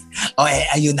 Okay.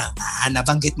 Ayun na nga.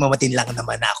 Nabanggit mo matin lang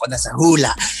naman ako na sa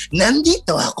hula.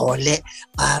 Nandito ako ulit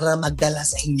para magdala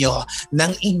sa inyo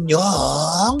ng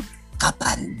inyong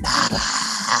kapandara.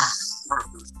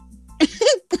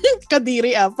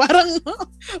 Kadiri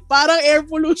parang air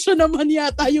pollution naman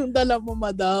yata yung dala mo,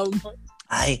 madam.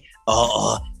 Ay,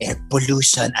 oo, air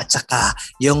pollution at saka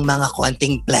yung mga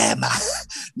konting plema.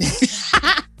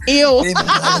 Ew.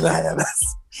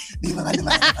 Di mga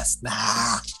lumalabas na.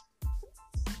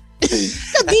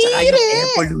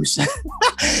 Kadiri!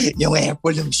 Yung air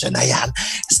pollution na yan,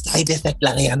 side effect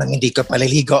lang yan ng hindi ko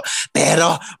paliligo.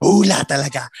 Pero hula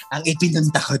talaga ang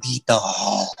ipinunta ko dito.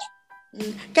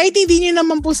 Kahit hindi niyo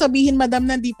naman po sabihin, madam,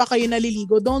 na di pa kayo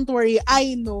naliligo, don't worry,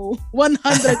 I know 100%.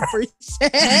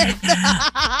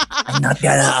 I'm not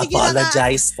gonna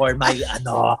apologize for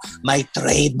my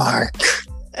trademark.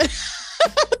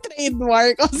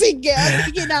 Trademark. Sige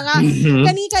na nga.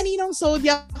 Kani-kaninong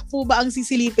zodiac po ba ang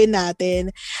sisilipin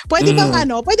natin? Pwede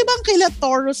bang kila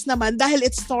Taurus naman dahil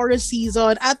it's Taurus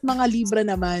season at mga Libra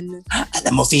naman?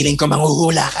 Alam mo, feeling ko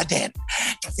manghuhula ka din.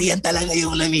 Kasi yan talaga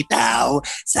yung lumitaw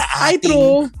sa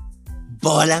ating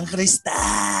bolang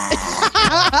kristal.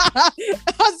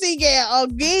 Sige,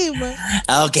 game.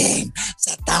 Okay.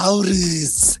 Sa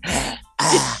Taurus.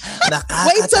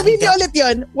 Wait, sabihin niyo ulit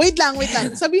yun. Wait lang.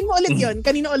 Sabihin mo ulit yun.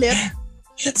 Kanino ulit?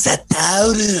 Sa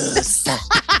Taurus.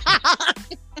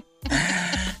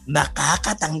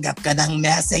 Makakatanggap ka ng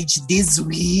message this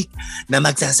week na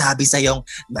magsasabi sa'yong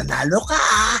nanalo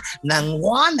ka ng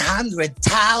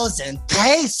 100,000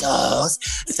 pesos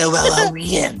sa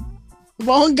Wawawin.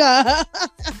 Bongga.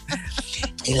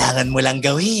 Kailangan mo lang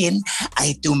gawin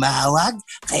ay tumawag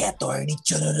kay Attorney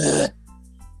Chururut.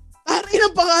 Aray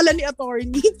ang pangalan ni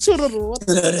Attorney Chururut.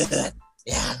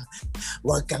 Yan.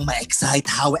 Huwag kang ma-excite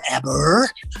however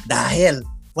dahil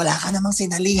wala ka namang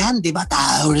sinalihan, di ba,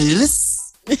 Taurus?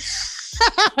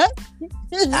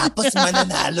 Tapos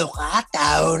mananalo ka,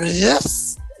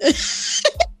 Taurus.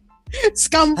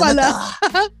 Scam pala.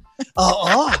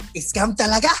 Oo, scam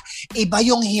talaga. Iba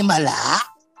yung himala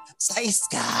sa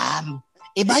scam.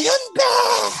 Iba yun, be!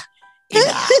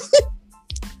 Iba.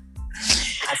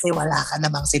 Kasi wala ka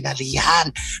namang sinalihan.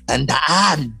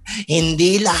 Tandaan,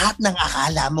 hindi lahat ng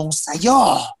akala mong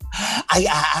sayo ay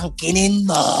aangkinin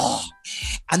mo.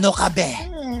 Ano ka, be?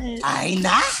 Ay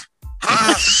na?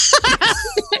 Ha?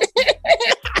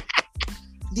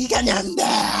 Di ganyan, be.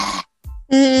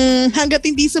 Hanggat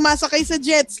hindi sumasakay sa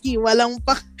jet ski, walang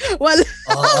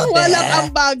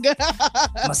ambag.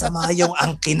 Masama yung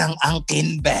angkin ng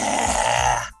angkin, be.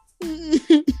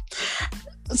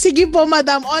 Sige po,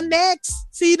 madam. On next.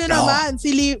 Sino naman?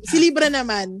 Si Libra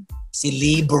naman. Si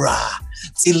Libra.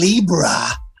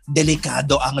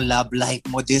 Delikado ang love life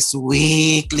mo this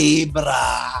week,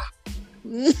 Libra.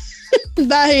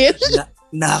 Dahil?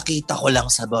 Nakita ko lang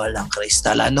sa bolang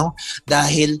kristal, ano?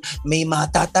 Dahil may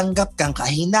matatanggap kang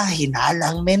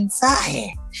kahina-hinalang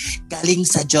mensahe galing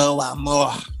sa jowa mo.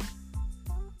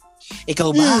 Ikaw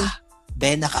ba?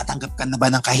 Be, nakatanggap ka na ba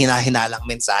ng kahina-hinalang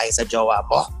mensahe sa jowa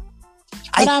mo?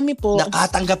 Ay, marami po.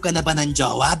 Nakatanggap ka na ba ng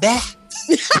jowa, be?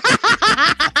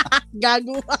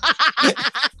 Gago.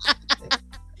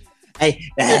 Ay,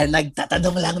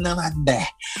 nagtatanong lang naman, be.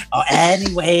 O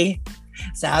anyway,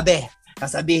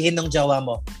 sabihin ng jowa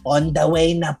mo, on the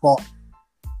way na po.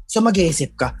 So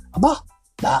mag-iisip ka, aba,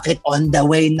 bakit on the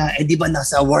way na? Eh di ba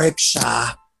nasa work siya?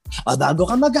 O bago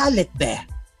ka magalit, be,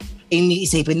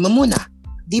 iniisipin mo muna,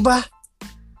 di ba?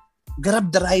 Grab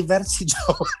driver si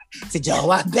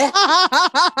jowa, be.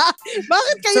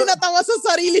 Bakit kayo natawa sa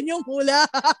sarili niyong hula?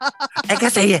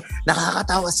 Kasi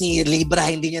nakakatawa si Libra,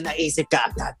 hindi niya naisip ka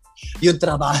agad yung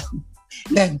trabaho.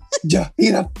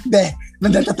 Hirap, be.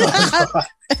 Nandatawa ko.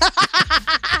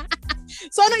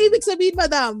 So, anong ibig sabihin,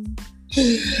 madam?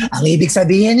 Ang ibig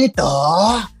sabihin nito,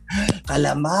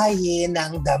 kalamayin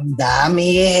ang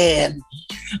damdamin.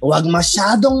 Huwag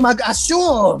masyadong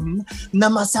mag-assume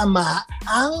na masama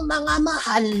ang mga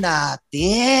mahal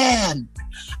natin.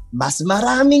 Mas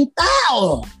maraming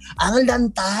tao ang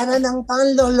lantaran ng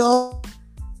panloloko,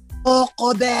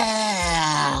 be.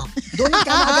 Doon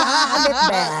ka mag-aalit,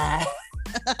 be.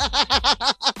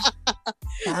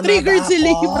 Triggered si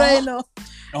Libra, no?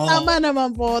 Oh. Tama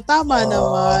naman po. Tama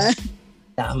naman.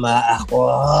 Tama ako.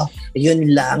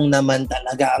 Yun lang naman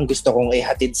talaga ang gusto kong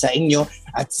ihatid sa inyo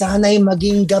at sana'y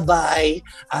maging gabay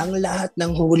ang lahat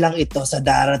ng hulang ito sa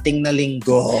darating na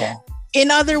linggo. In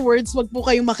other words, wag po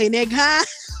kayong makinig, ha?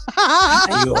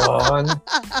 Ayun.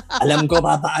 Alam ko,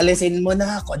 papaalisin mo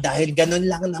na ako dahil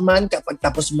ganun lang naman kapag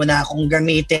tapos mo na akong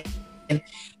gamitin.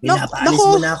 Pinapaalis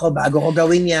mo na ako bago ko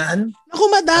gawin yan. Naku,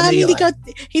 madam,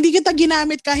 hindi kita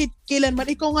ginamit kahit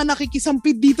kailanman. Ikaw nga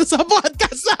nakikisampid dito sa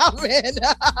podcast namin.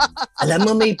 Alam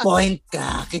mo, may point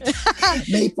ka.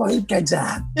 May point ka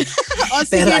dyan.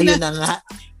 Pero ayun na nga.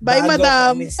 Bye,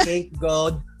 madam. Bago kami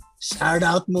scapegoat, shout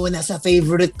out muna sa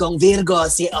favorite kong Virgo,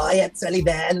 si Oyet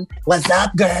Saliban. What's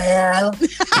up, girl?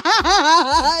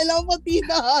 Hello po,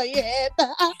 Tito Oyet.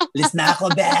 Listen na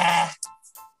ako, be.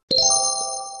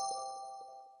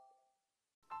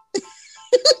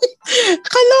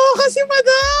 Kaloka si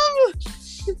madam.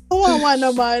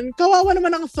 Kawawa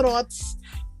naman ang throats.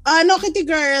 Kitty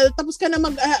girl, tapos ka na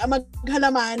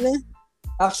maghalaman?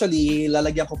 Actually,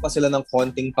 lalagyan ko pa sila ng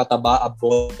konting pataba,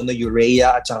 abono,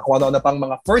 urea, at saka kung ano pang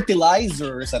mga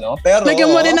fertilizers, ano? Pero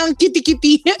lagyan mo rin ng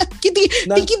kitty-kitty.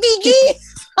 Tiki-tiki.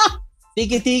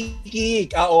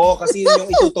 Tiki-tiki. Oo, kasi yung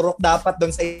ituturok dapat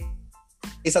doon sa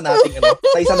isa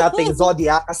nating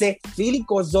zodiac, kasi feeling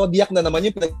ko zodiac na naman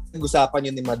yung pinag-usapan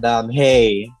yun ni Madam.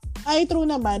 Hey. Ay, true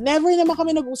naman. Never naman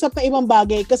kami nag-usap na ibang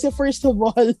bagay kasi first of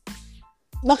all,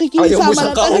 nakikisama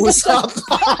lang talaga siya.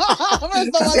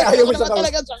 Kasi ayaw mo siya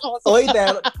talaga siya. Oy,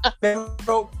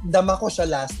 pero dama ko siya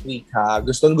last week, ha.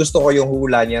 Gusto ko yung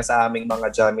hula niya sa aming mga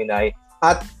Gemini.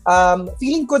 At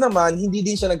feeling ko naman, hindi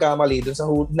din siya nagkamali dun sa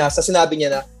sinabi niya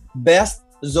na best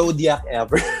zodiac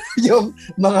ever. Yung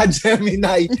mga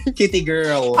Gemini kitty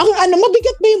girl.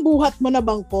 Mabigat ba yung buhat mo na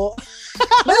bangko?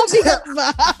 Mabigat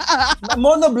ba?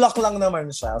 Monoblock lang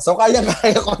naman siya. So kaya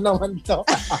ko naman to.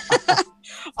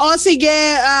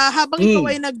 Sige, habang ikaw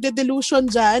ay nagde-delusion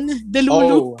dyan,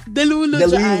 delulu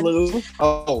dyan.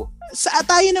 Oh.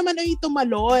 Tayo naman ay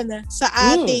tumalon sa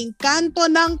ating kanto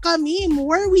ng kamim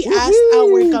where we ask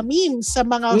our kamim sa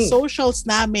mga socials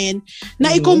namin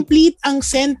na i-complete ang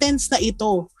sentence na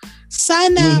ito.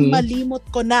 Sana malimot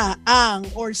ko na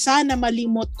sana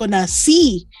malimot ko na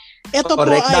si. Ito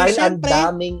correct. Po ay dahil syempre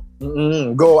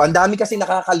ang dami kasi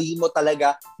nakakalimot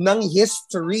talaga ng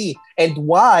history. And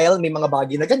while may mga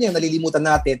bagay na ganyan nalilimutan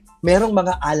natin, merong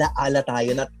mga ala-ala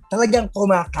tayo na talagang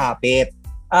kumakapit.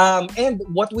 And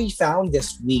what we found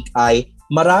this week ay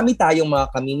marami tayong mga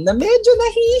kamim na medyo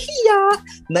nahihiya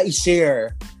na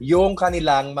i-share yung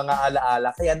kanilang mga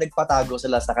ala-ala. Kaya nagpatago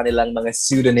sila sa kanilang mga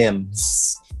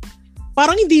pseudonyms.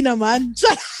 Parang hindi naman.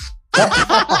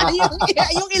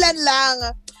 yung ilan lang.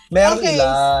 Meron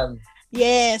ilan.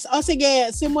 Yes.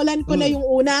 Sige, simulan ko na yung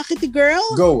una. Kitty girl.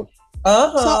 Go.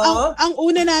 So, ang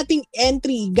una nating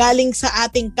entry galing sa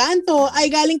ating kanto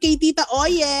ay galing kay Tita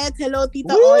Oyet. Hello,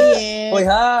 Tita Oyet. Hoy,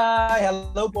 hi!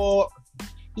 Hello po!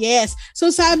 Yes.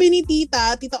 So, sabi ni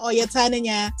Tita Oyet, sabi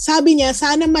niya,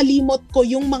 sana malimot ko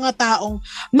yung mga taong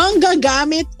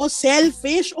manggagamit o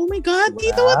selfish. Oh my God,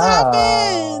 Tita, what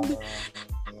happened?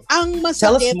 Ang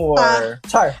masakit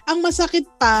ang masakit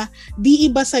pa, di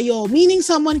iba sa'yo. Meaning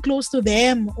someone close to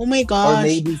them. Oh my gosh. Or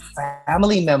maybe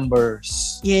family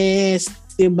members. Yes,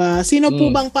 diba? Sino po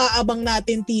bang paabang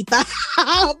natin, Tita?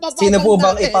 Sino po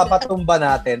bang ipapatumba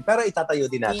natin? Pero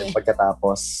itatayo din natin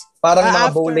pagkatapos. Parang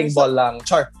mga bowling ball lang.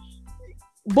 Char.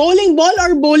 Bowling ball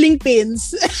or bowling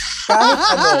pins? Kahit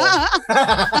ano.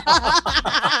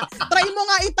 Try mo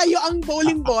nga itayo ang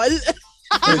bowling ball.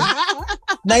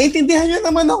 Naiintindihan niyo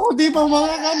naman ako, di ba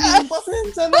mga kambing?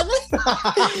 Pasensya na.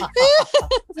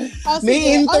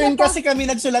 May intern kasi kami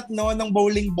nagsulat ng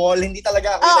bowling ball. Hindi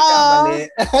talaga ako nagkamali.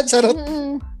 Charot.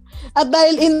 At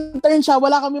dahil intern siya,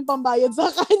 wala kaming pambayad sa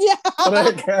kanya.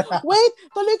 Wait,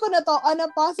 tuloy ko na to. On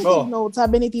a positive note,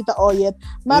 sabi ni Tita Oyet,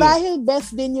 marahil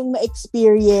best din yung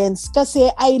na-experience kasi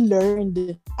I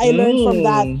learned from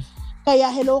that.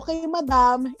 Kaya hello kay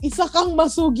Madam, isa kang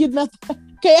masugid na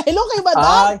Kaya hello kay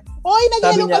Madam. Oy,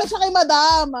 nag-hello pala siya kay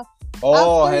Madam.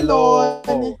 Hello.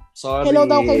 Sorry. Hello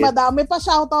daw kay Madam. May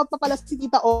pa-shoutout pa pala si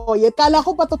Tita Oyet. Kala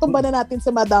ko patutumba na natin si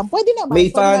Madam. Pwede naman.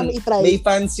 May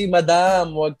fan si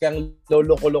Madam. Huwag kang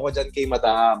lolo-loko dyan kay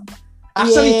Madam.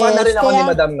 Actually, fan na rin ako ni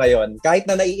Madam ngayon. Kahit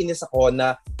na naiinis ako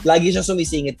na lagi siya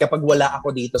sumisingit kapag wala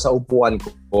ako dito sa upuan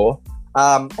ko.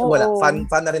 Wala.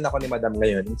 Fan na rin ako ni Madam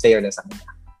ngayon. In fairness sa kanya.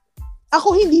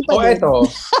 Ako hindi pa din. Eto.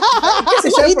 Kasi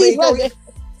syempre,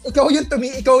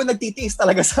 ikaw yung nagtitiis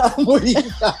talaga sa amoy.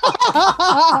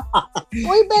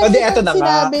 Uy, pero eto na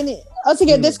sinabi ni...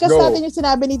 sige, discuss natin yung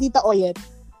sinabi ni Tita Oyet.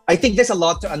 I think there's a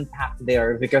lot to unpack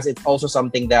there because it's also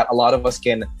something that a lot of us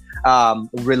can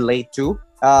relate to.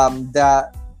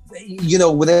 That,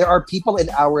 there are people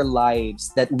in our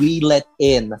lives that we let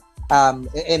in.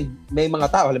 And may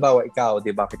mga tao, halimbawa ikaw,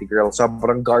 di ba, Kitty Girl,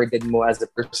 sobrang guarded mo as a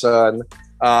person.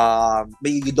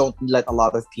 Maybe you don't let a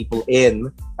lot of people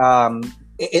in.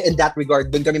 In that regard,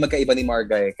 doon kami magkaiba ni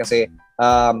Marga kasi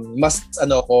mas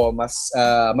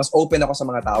open ako sa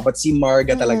mga tao, but si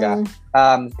Marga talaga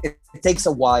it takes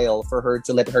a while for her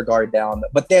to let her guard down.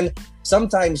 But then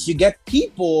sometimes you get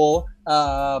people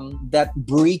that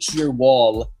breach your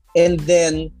wall and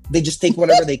then they just take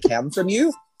whatever they can from you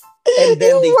and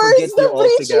then they forget you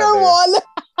altogether. Your wall.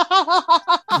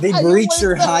 They breach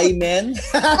your hymen.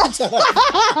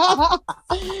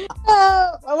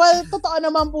 Well, totoo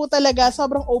naman po talaga.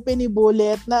 Sobrang open ni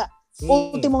Bullet na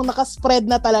ultimong nakaspread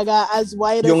na talaga as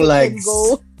wide yung as legs. it can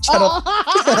go. Charot.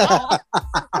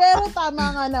 Pero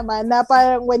tama nga naman na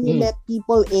parang when you let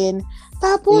people in,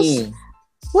 tapos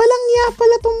walang niya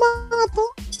pala itong mga to.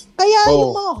 Kaya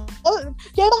yung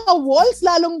mga walls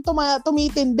lalong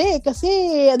tumitindi kasi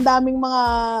ang daming mga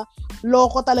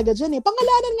loko talaga dyan eh.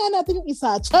 Pangalanan nga natin yung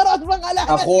isa. Charot,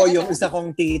 pangalanan. Ako, yung isa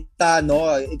kong tita,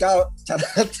 no? Ikaw,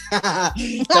 charot.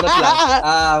 Charot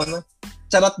lang.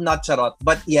 Charot, not charot.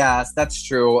 But yes, that's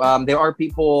true. There are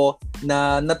people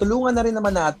na natulungan na rin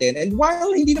naman natin. And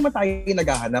while hindi naman tayo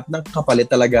naghahanap ng kapalit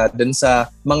talaga dun sa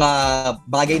mga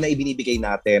bagay na ibinibigay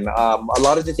natin, a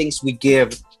lot of the things we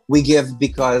give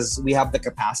because we have the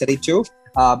capacity to.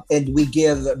 And we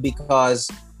give because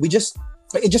it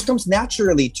just comes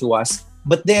naturally to us.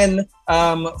 But then,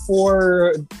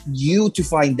 for you to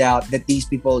find out that these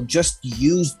people just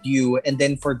used you and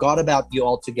then forgot about you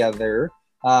altogether,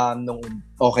 nung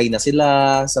okay na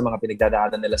sila sa mga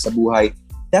pinagdadaanan nila sa buhay,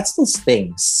 that still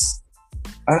stings.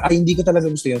 Hindi ko talaga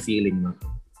gusto yung feeling. No?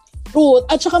 True.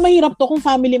 At saka mahirap to kung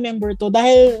family member to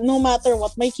dahil no matter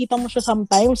what, may kita mo siya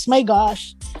sometimes. My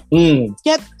gosh.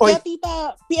 Kaya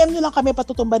tita, PM nyo lang kami,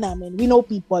 patutumba namin. We know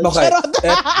people. Okay.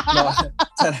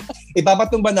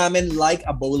 Ipapatumba namin like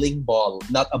a bowling ball.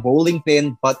 Not a bowling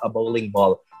pin, but a bowling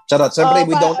ball. Charot. Siyempre,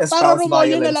 we don't espouse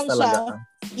violence talaga.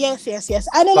 Yes.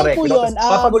 Ano lang po yun?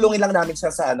 Papagulungin lang namin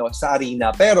siya sa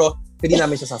arena, pero hindi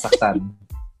namin siya sasaktan.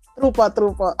 True po.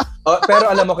 Pero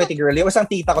alam mo, Kitty Girl, yung isang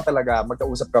tita ko talaga,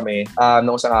 magkausap kami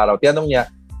noong isang araw. Tinanong niya,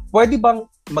 pwede bang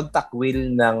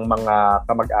magtakwil ng mga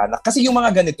kamag-anak? Kasi yung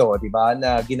mga ganito, di ba,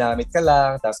 na ginamit ka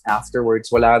lang, tapos afterwards,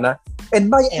 wala na. And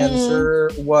my answer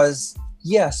was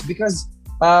yes, because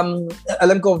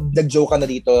alam ko, nag-joke ka na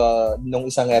dito nung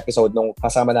isang episode nung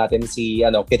kasama natin si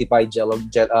Kitty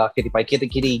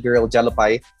Girl Jello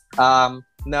Pie,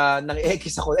 na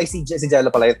nang-ekis ako, si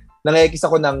Jello pala, nang-ekis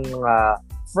ako ng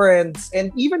friends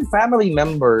and even family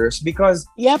members because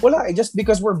just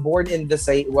because we're born in the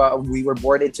same we were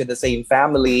born into the same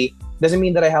family doesn't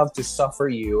mean that I have to suffer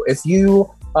you. If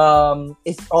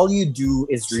all you do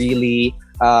is really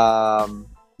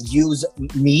use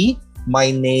me,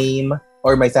 my name,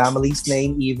 or my family's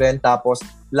name even, tapos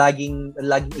laging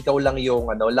ikaw lang yung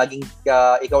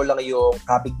ikaw lang yung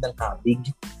kabig ng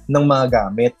mga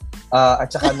gamit, at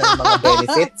saka ng mga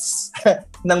benefits,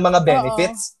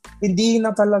 hindi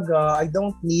na talaga. I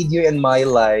don't need you in my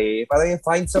life. Parang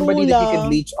find somebody that you can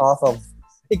leech off of.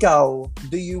 Ikaw,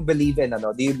 do you believe in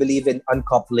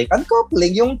uncoupling?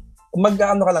 Uncoupling, yung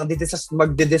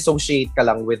magde-dissociate ka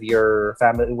lang with your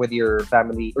family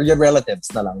or your relatives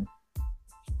na lang.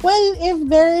 Well, if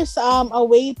there's a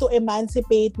way to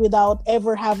emancipate without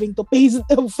ever having to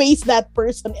face that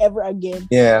person ever again,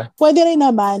 pwede rin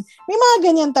naman. May mga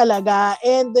ganyan talaga.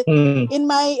 And in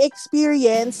my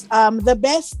experience, the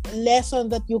best lesson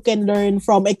that you can learn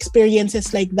from experiences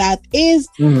like that is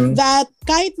that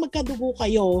kahit magkadugo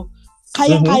kayo,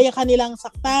 kayang-kaya kanilang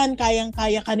saktan,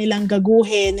 kayang-kaya kanilang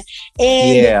gaguhin,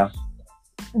 and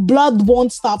blood won't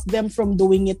stop them from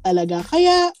doing it talaga.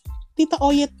 Kaya, Tita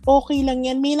Oyet, okay lang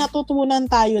yan. May natutunan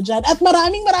tayo dyan. At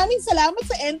maraming salamat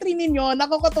sa entry ninyo.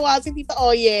 Nakakatuwa si Tita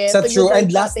Oyet. That's true. And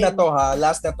last na to ha.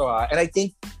 And I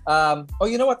think,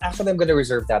 you know what? Actually, I'm gonna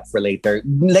reserve that for later.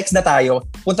 Next na tayo.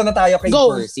 Punta na tayo kay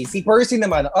Percy. Si Percy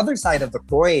naman, other side of the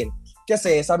coin.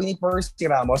 Kasi sabi ni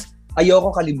Percy Ramos,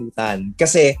 ayoko kalimutan.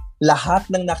 Kasi lahat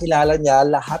ng nakilala niya,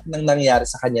 lahat ng nangyari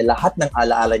sa kanya, lahat ng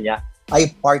alaala niya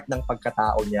ay part ng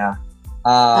pagkatao niya.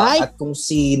 At kung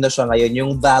sino siya ngayon,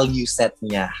 yung value set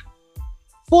niya.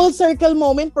 Full circle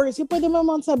moment, Percy. Pwede mo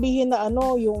naman sabihin na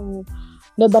yung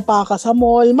nadapa ka sa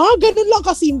mall. Mga ganun lang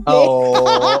kasimple. Oo.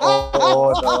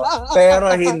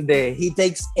 Pero hindi. He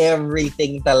takes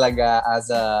everything talaga as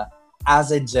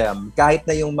a gem. Kahit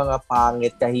na yung mga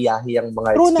pangit, kahiyahiyang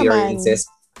mga experiences.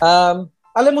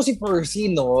 Alam mo si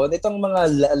Percy, no? Itong mga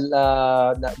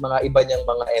iba niyang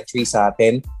mga entry sa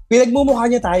atin, pinagmumukha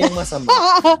niya tayong masama.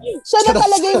 Siya na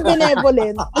talaga yung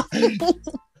benevolent.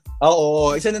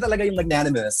 Oo, siya na talaga yung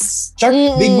magnanimous.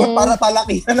 Big word para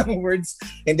palakihan ng words.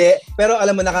 Hindi, pero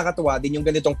alam mo, nakakatuwa din yung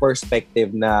ganitong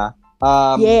perspective na,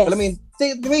 alam mo yun,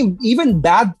 even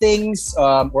bad things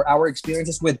or our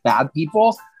experiences with bad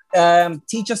people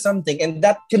teach us something, and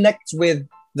that connects with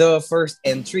the first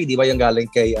entry, di ba, yung galing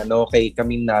kay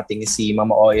Kamin nating si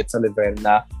Mama Oyet Sullivan,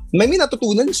 na may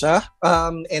natutunan siya,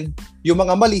 and yung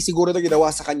mga mali siguro na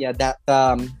ginawa sa kanya that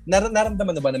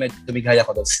naramdaman na ba na medyo tumigaya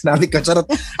ko doon? Sinabi ko, charot.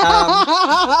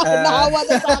 Nahawa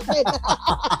na sa akin.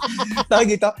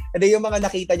 Tawag dito, and yung mga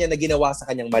nakita niya na ginawa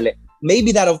sa kanyang mali,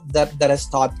 maybe that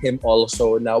has taught him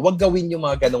also na wag gawin yung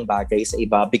mga ganong bagay sa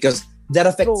iba because that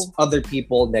affects other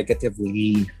people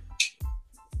negatively.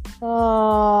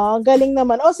 Galing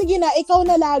naman. O sige na, ikaw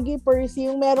na lagi, Percy,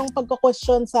 yung merong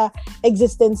pagka-question sa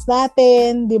existence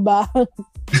natin, di ba?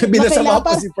 Binasama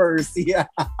pa si Percy.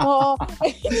 Oo.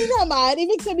 Hindi naman.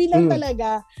 Ibig sabihin lang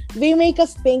talaga, they make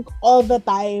us think all the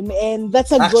time, and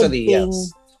that's a good thing. Yes.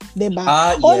 Diba?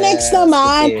 Next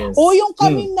naman. Yung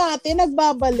kaming natin,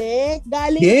 nagbabalik.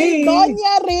 Galing kay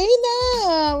Doña Reyna.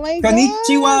 My God.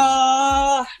 Konnichiwa!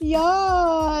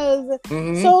 Yes.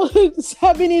 So,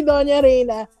 sabi ni Doña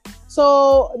Reyna,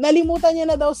 nalimutan niya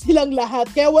na daw silang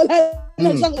lahat. Kaya wala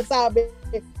na siyang kasabi.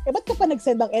 Ba't ka pa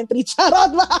nag-send ng entry?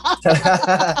 Charot ba?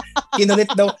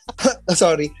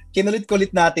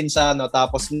 Kinulit-kulit natin siya, no?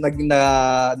 Tapos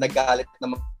nagalit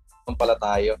naman pala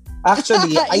tayo.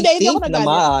 Actually, I think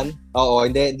naman,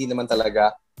 hindi naman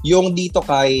talaga. Yung dito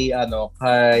kay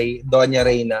Doña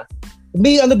Reyna,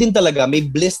 may din talaga, may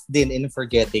bliss din in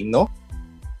forgetting, no?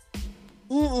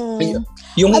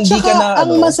 Yung at hindi saka, ka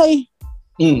na,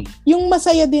 yung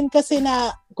masaya din kasi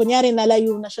na, kunyari,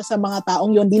 nalayo na siya sa mga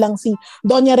taong yun. Di lang si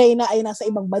Doña Reyna ay nasa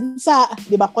ibang bansa.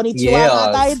 Di ba? Konnichiwa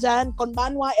na tayo dyan.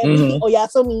 Konbanwa, everything,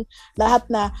 oyasumi, lahat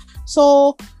na.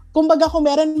 So, kumbaga kung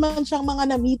meron man siyang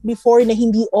mga na-meet before na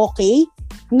hindi okay,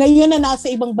 ngayon na nasa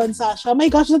ibang bansa siya,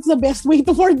 my gosh, that's the best way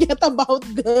to forget about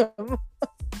them.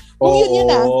 Kung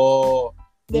yun na.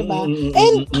 Diba?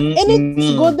 And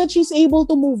it's good that she's able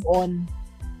to move on.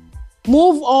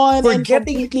 And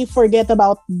completely forget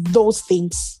about those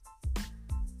things.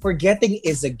 Forgetting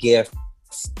is a gift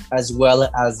as well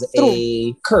as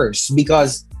a curse,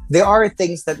 because there are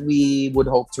things that we would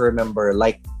hope to remember.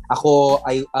 Like,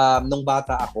 nung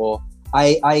bata ako,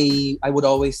 I would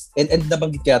always, and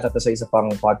nabanggit kaya ito sa isa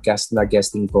pang podcast na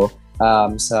guesting ko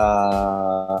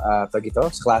sa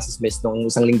Classes Miss nung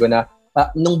isang linggo na,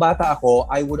 nung bata ako,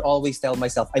 I would always tell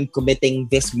myself, I'm committing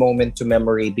this moment to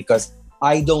memory because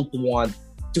I don't want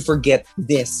to forget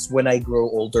this when I grow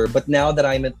older. But now that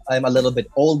I'm a little bit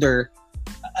older,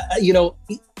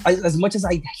 as much as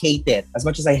I hate it,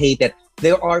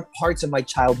 there are parts of my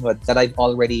childhood that I've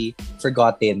already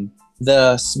forgotten.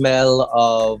 The smell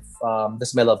of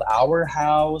our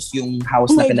house, yung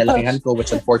house na kinalakihan ko,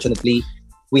 which unfortunately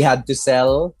we had to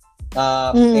sell.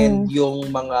 And yung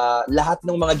lahat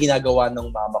ng mga ginagawa ng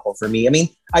mama ko for me. I mean,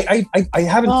 I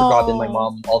haven't forgotten my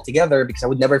mom altogether because I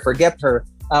would never forget her.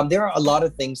 There are a lot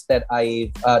of things that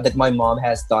that my mom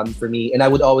has done for me, and I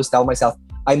would always tell myself,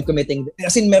 I'm committing.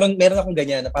 Kasi meron akong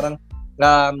ganyan na parang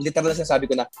literal na sinasabi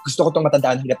ko na gusto ko itong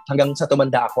matandaan hanggang sa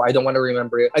tumanda ako. I don't want to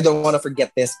remember it. I don't want to forget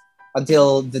this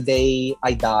until the day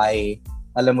I die.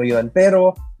 Alam mo yun.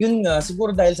 Pero, yun nga,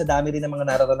 siguro dahil sa dami rin ng mga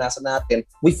nararanasan natin,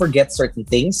 we forget certain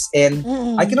things. And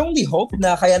I can only hope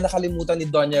na kaya nakalimutan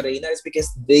ni Doña Reyna is because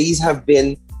these have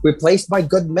been replaced by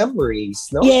good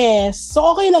memories, no? Yes.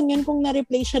 So, okay lang yun kung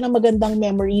na-replace siya ng magandang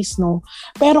memories, no?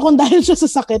 Pero kung dahil siya sa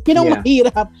sakit, yun ang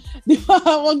mahirap. Di ba?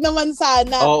 Wag naman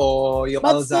sana. Oo, yung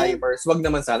Alzheimer's. Wag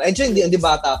naman sana. Eh, hindi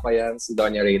bata pa yan si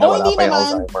Doña Reyna. Wala pa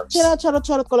yung Alzheimer's.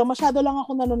 Charot ko lang. Masyado lang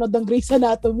ako nanonood ng Grey's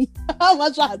Anatomy.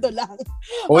 Masyado lang.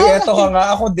 Uy, eto ka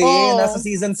nga. Ako din. Nasa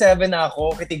season 7 na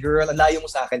ako. Kitty girl. Ang layo mo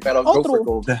sa akin. Pero go for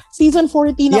gold. Season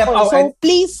 14 ako. So,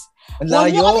 please, wag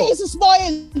nyo kami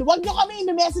isi-spoil. Wag nyo kami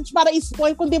i-message para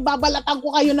i-spoil. Kundi babalatan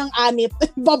ko kayo ng anit.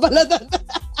 Babalatan.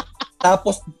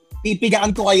 Tapos,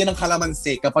 pipigaan ko kayo ng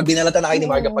kalamansi kapag dinalatan na kayo ni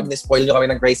Marga pag na-spoil nyo kami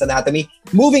ng Grey's Anatomy.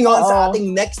 Moving on sa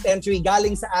ating next entry,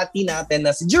 galing sa ate natin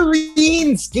na si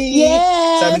Joreen Ski.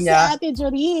 Yes, sabi niya, si ate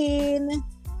Joreen.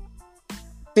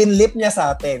 Pinlip niya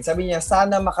sa atin. Sabi niya,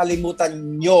 sana makalimutan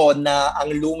nyo na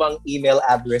ang lumang email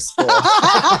address ko.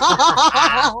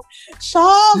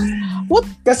 Shock! What?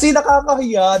 Kasi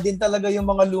nakakahiya din talaga yung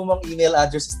mga lumang email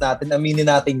addresses natin.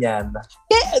 Aminin natin yan.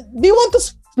 Do you want to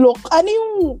look? Ano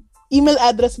yung email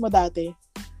address mo dati?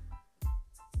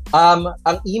 Ang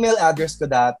email address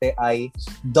ko dati ay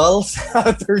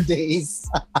dullsaturdays.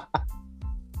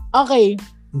 Okay.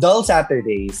 Dull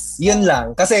Saturdays. Yun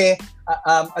lang. Kasi,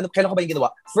 kailan ko ba yung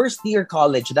ginawa? First year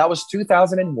college. That was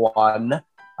 2001.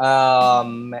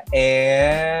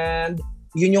 And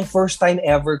yun yung first time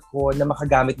ever ko na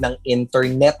makagamit ng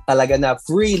internet talaga na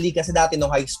freely. Kasi dati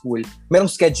nung high school, merong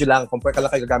schedule lang. Kung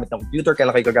kailan kayo gagamit ng computer,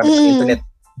 kailan kayo gagamit ng internet.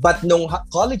 But nung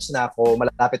college na ako,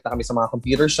 malapit na kami sa mga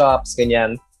computer shops,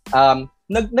 ganyan.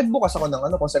 Nagbukas ako ng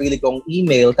sarili kong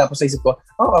email. Tapos naisip ko,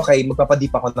 okay,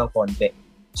 magpapadip ako ng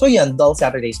konti. So yan, Dull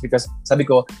Saturdays because sabi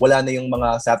ko, wala na yung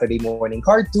mga Saturday morning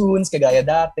cartoons kagaya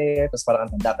dati. Tapos parang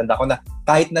tanda-tanda ko na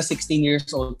kahit na 16 years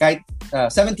old, kahit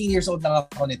 17 years old lang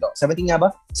ako nito. 17 nga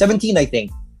ba? 17 I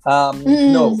think.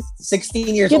 No,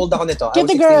 16 years old ako nito. I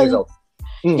was 16 years old.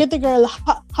 Kitty girl,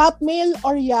 Hotmail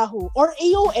or Yahoo? Or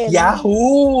AOL?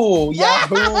 Yahoo!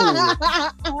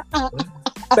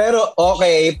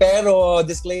 Pero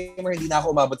disclaimer, hindi na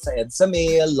ako umabot sa EDSA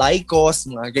Mail, Lycos,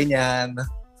 mga ganyan.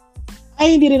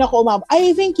 Ay, hindi rin ako umabot.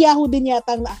 I think Yahoo din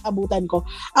yata ang naabutan ko.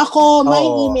 Ako, my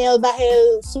email,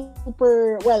 dahil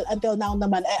until now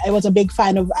naman, I was a big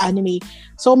fan of anime.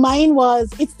 So mine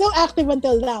it's still active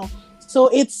until now. So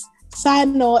it's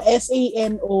Sano,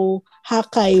 S-A-N-O,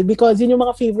 Hakai, because yun yung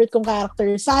mga favorite kong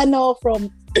character. Sano from,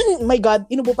 my God,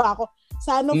 inubo pa ako.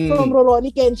 Sano from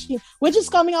Rurouni Kenshin, which is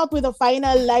coming out with a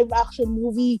final live-action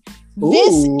movie.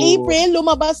 This April,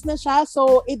 lumabas na siya.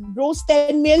 So, it grossed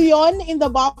 10 million in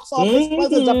the box office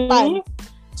sa Japan.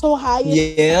 So,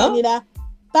 highest nila.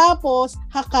 Tapos,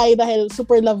 Hakai, dahil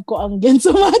super love ko ang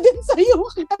Gensuma din sa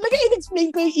Yuki. Talaga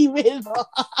in-explain ko yung email.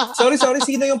 Sorry.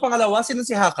 Sino yung pangalawa? Sino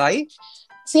si Hakai?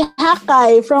 Si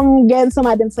Hakai from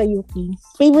Gensuma din sa Yuki.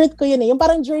 Favorite ko yun eh. Yung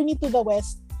parang Journey to the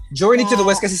West. Journey to the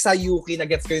West kasi sa Yuki,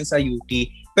 nag-gets ko yun sa Yuki.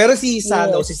 Pero si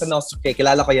Sano, si Sanosuke,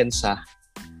 kilala ko yan siya.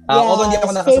 Although hindi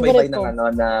ako nakasubaybay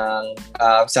ng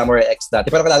Samurai X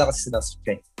dati. Pero kilala ko si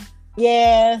Sanosuke.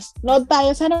 Yes. Nood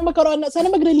tayo. Sana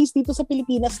mag-release dito sa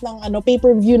Pilipinas ng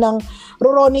pay-per-view ng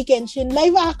Rurouni Kenshin.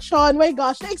 Live action. My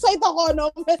gosh. Na-excite ako,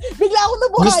 no? Bigla ako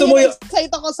nabuhayan.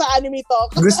 Na-excite ako sa anime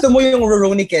talk. Gusto mo yung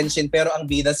Rurouni Kenshin pero ang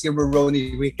bida si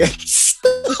Rurouni Weekends.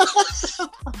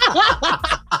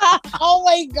 Oh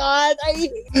my God. I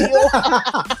hate you.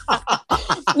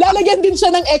 Lalagyan din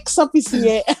siya ng X sa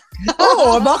pisngi.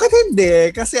 Oo, bakit hindi?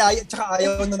 Kasi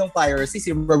ayaw na ng piracy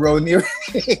si Rurouni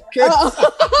Weekends.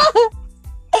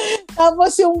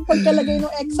 Tapos yung pagkalagay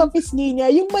ng X sa pisngi niya,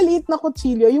 yung maliit na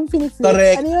kutsilyo, yung piniflip.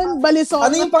 Correct. Ano yun? Balisong.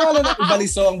 Ano yung pangalan ng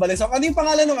Balisong? Ano yung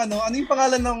pangalan ng Ano yung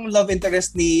pangalan ng love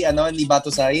interest ni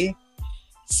Batusai?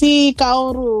 Si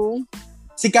Kaoru.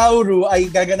 Si Kaoru ay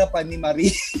gaganapan ni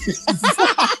Marie.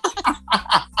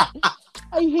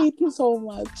 I hate you so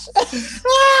much.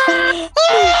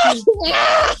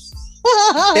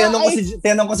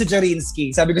 tinanong ko si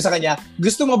Jerinsky. Sabi ko sa kanya,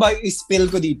 gusto mo ba i-spill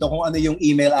ko dito kung ano yung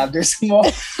email address mo?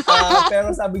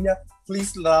 Pero sabi niya,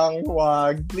 please lang,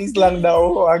 wag. Please lang daw,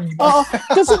 wag. Oo.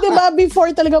 Kasi diba,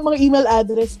 before talaga mga email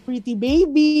address, pretty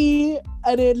baby,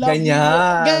 love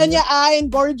ganyan,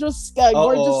 gorgeous,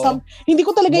 hindi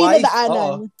ko talaga yung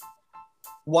nadaanan.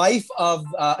 Wife of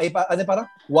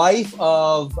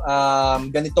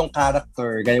ganitong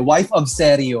character, wife of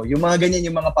Seryo, yung mga ganyan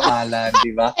yung mga pangalan,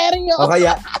 di ba? Seryo. O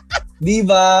kaya, di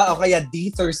ba? O kaya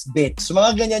Dieter's bitch.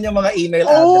 Mga ganyan yung mga email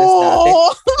address natin.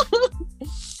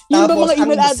 Yung ba mga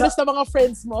email address ng mga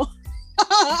friends mo?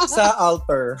 Sa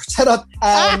altar. Charot.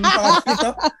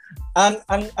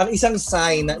 Ang isang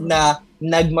sign na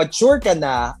nag-mature ka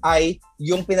na ay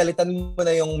yung pinalitan mo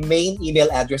na yung main email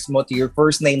address mo to your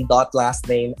first name dot last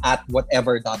name at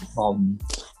whatever.com.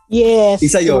 Yes.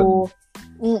 Isa yun.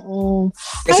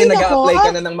 Kasi nag-a-apply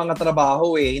ka na ng mga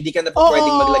trabaho eh. Hindi ka na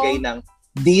pwedeng maglagay ng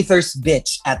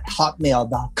datersbitch at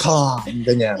hotmail.com.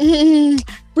 Ganyan.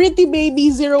 Pretty baby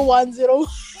 010.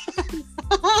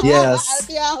 Yes. At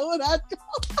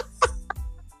yahoo.com.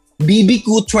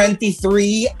 bbq23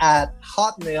 at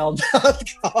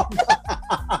hotmail.com.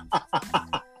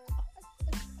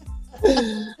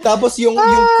 Tapos yung Q,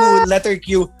 letter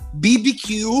Q,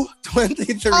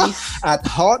 bbq23 at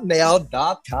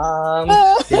hotmail.com.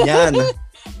 Ganyan.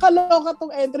 Kaloka tong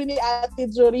entry ni Ate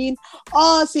Joreen.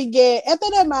 Sige. Ito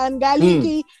naman, galing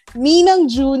kay Ninang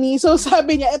Junie. So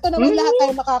sabi niya, ito naman lahat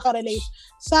tayo makaka-relate.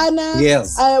 Sana,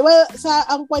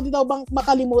 ang pwede daw bang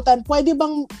makalimutan? Pwede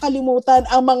bang kalimutan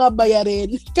ang mga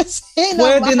bayarin? Kasi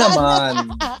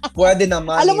Pwede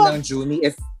naman, Ninang Junie.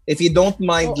 If you don't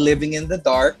mind living in the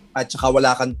dark at saka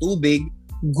wala kang tubig,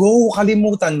 go,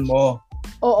 kalimutan mo.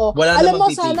 Oo. Wala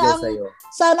namang titigil sa'yo.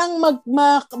 Sanang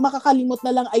makakalimot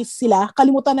na lang ay sila.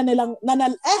 Kalimutan na nilang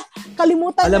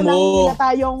kalimutan na lang nila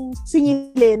tayong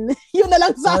singilin. Yun na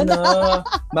lang sana.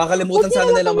 Makalimutan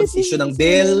sana nilang mag-issue ng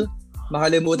bill.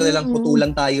 Makalimutan nilang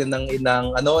putulan tayo ng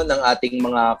ating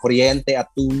mga kuryente at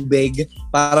tubig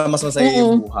para mas masaya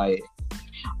yung buhay.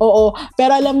 Oo.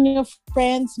 Pero alam niyo,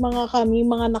 friends, mga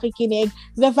nakikinig,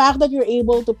 the fact that you're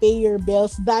able to pay your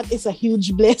bills, that is a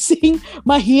huge blessing.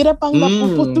 Mahirap ang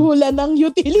mapuputulan ng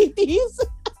utilities.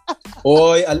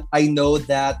 I know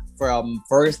that from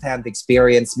first-hand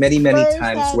experience many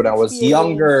times when I was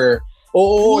younger.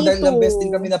 Dahil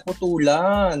nabesting kami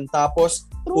naputulan. Tapos,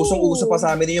 usong-uso pa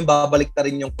sa amin yung babalik na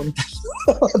rin yung punta.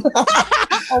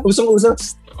 Usong-uso.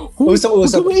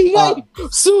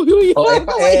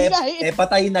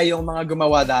 Patay na yung mga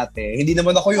gumawa dati. Hindi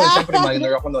naman ako yun. Siyempre,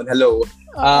 minor ako noon. Hello.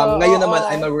 Ngayon naman,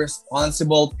 I'm a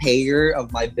responsible payer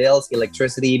of my bills,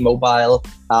 electricity, mobile,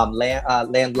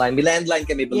 landline. May landline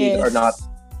kami, believe it or not.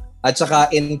 At saka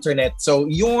internet. So,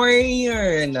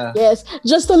 yun. Yes.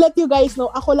 Just to let you guys know,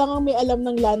 ako lang ang may alam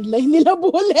ng landline nila,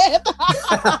 Bullet.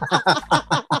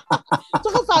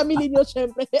 Tsaka family nyo,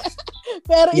 syempre.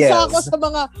 Pero isa ako sa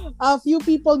mga few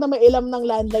people na may alam ng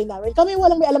landline namin. Kami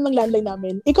walang may alam ng landline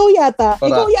namin. Ikaw yata,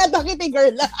 Kitty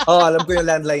Girl. Alam ko yung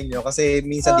landline nyo. Kasi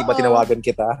minsan, di ba tinawagan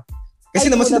kita? Kasi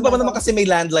sino ba naman kasi may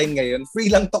landline ngayon? Free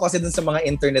lang to kasi dun sa mga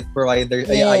internet provider,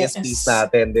 ISPs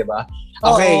natin, di ba?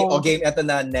 Okay, eto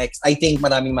na next. I think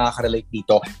maraming makaka-relate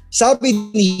dito. Sabi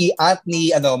ni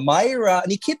Myra,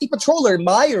 ni Kitty Patroller,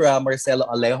 Myra Marcelo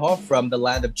Alejo from the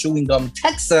land of chewing gum,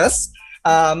 Texas.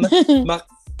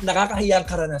 Nakakahiyang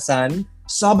karanasan.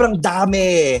 Sobrang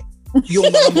dami. Yung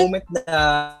mga moment na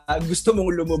gusto mong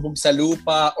lumubog sa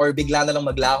lupa or bigla na lang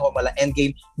maglaho, mala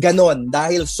endgame. Ganon,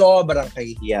 dahil sobrang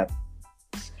kahihiyan.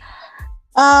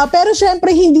 Pero syempre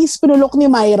hindi pinulok ni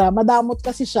Myra. Madamot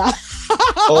kasi siya.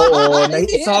 Oo,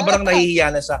 sobrang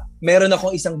nahihiya na siya. Meron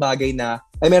akong isang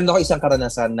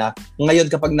karanasan na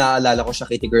ngayon kapag naalala ko siya,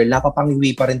 Kitty Girl,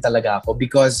 napapangiwi pa rin talaga ako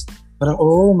because parang,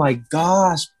 oh my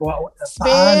gosh,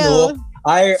 paano?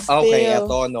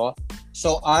 Eto, no?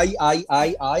 So, I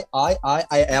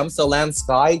am Solan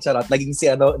Sky. Charot, naging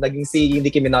si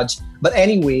Nicki Minaj. But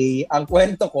anyway, ang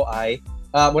kwento ko ay,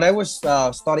 when I was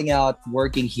starting out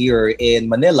working here in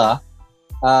Manila,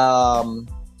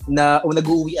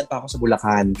 nag-uuwian pa ako sa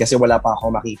Bulacan kasi wala pa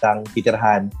ako makitang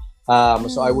titirhan.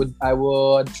 So I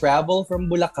would travel from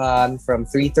Bulacan from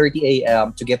 3:30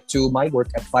 a.m. to get to my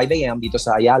work at 5 a.m. dito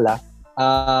sa Ayala.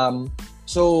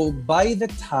 So by the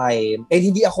time,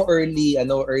 hindi ako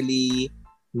early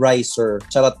riser.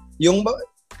 Charot. Yung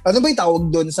ano ba yung tawag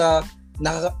doon sa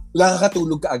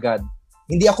nakakatulog ka agad?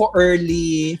 Hindi ako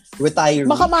early retiree.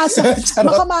 Makamasa ka.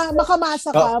 Ano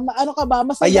ka ba?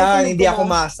 Ayan, hindi ako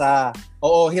masa.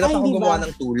 Oo, hirap ako gumawa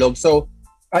ng tulog. So,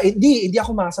 hindi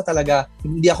ako masa talaga.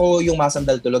 Hindi ako yung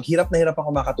masandal tulog. Hirap na hirap ako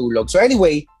makatulog. So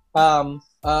anyway,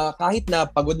 kahit na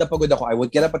pagod ako, I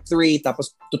would get up at 3,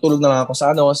 tapos tutulog na lang ako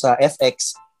sa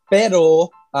FX. Pero,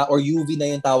 or UV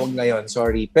na yung tawag ngayon,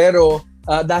 sorry. Pero,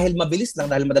 dahil mabilis lang,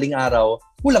 dahil madaling araw,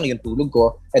 kulang yung tulog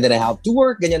ko. And then I have to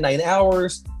work, ganyan, 9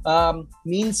 hours.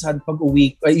 Minsan,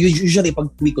 usually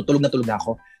pag uwi ko, tulog na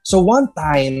ako. So one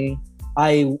time,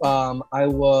 I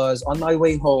was on my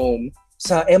way home.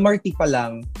 Sa MRT pa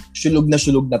lang, shulog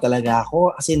na talaga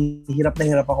ako. As in, hirap na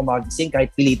hirap ako magising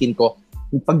kahit pilitin ko.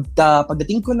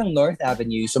 Pagdating ko ng North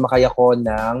Avenue, sumakay ako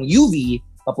ng UV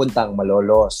papuntang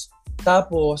Malolos.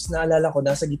 Tapos, naalala ko,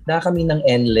 nasa gitna kami ng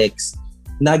NLEX,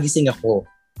 nagising ako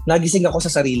sa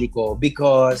sarili ko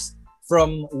because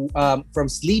from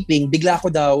sleeping, bigla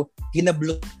ko daw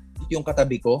hinablot yung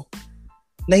katabi ko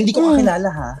na hindi ko kakilala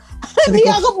ha. Sabi ko,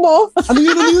 yakap mo? Ano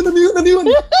yun?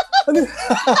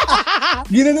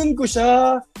 Ginanon ko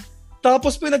siya.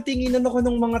 Tapos pinagtinginan ako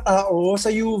ng mga tao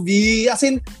sa UV. As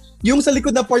in, yung sa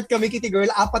likod na part kami, Kitty Girl,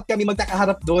 4 kami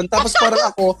magkakaharap doon. Tapos parang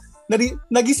ako,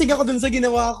 nagising ako doon sa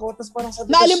ginawa ko. Tapos parang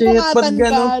sabi ko, shit, ba't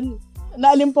gano'n?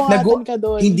 Naalimpungatan ka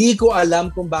doon. Hindi ko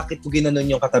alam kung bakit ko ginanon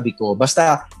yung katabi ko.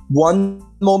 Basta, one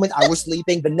moment I was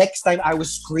sleeping. The next time I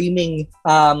was screaming,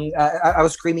 I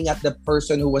was screaming at the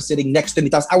person who was sitting next to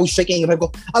me. Tapos I was shaking. Sabi ko,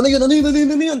 ano yun?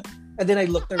 And then I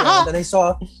looked around and I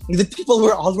saw the people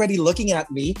were already looking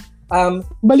at me.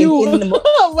 Baliw.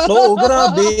 Oo,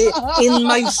 grabe. In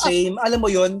my shame, alam mo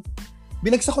yun,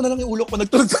 binagsak ko na lang yung ulo ko,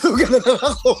 nagtulog-tulogan na lang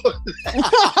ako.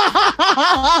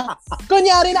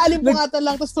 Kunyari na alimpungatan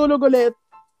lang, tapos tulog ulit.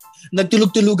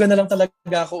 Nagtulog-tulugan na lang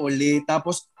talaga ako ulit.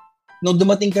 Tapos, nung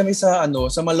dumating kami sa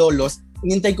Malolos,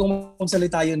 inintay kong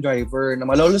magsalita yung driver na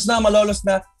Malolos na.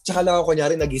 Tsaka lang ako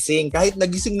kunyari nagising. Kahit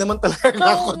nagising naman talaga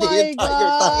ako the entire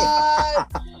time.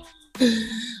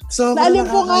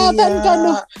 Naalimpungatan ka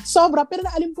nun. Sobra, pero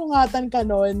naalimpungatan ka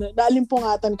nun.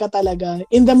 Naalimpungatan ka talaga.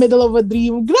 In the middle of a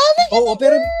dream. Grabe ka. Oo,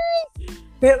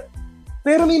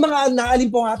 pero may mga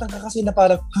naalimpungatan ka kasi na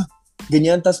parang,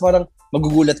 ganyan, tas parang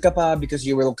magugulat ka pa because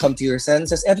you will come to your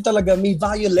senses. Eto talaga, may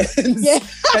violence. Yeah.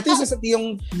 Ito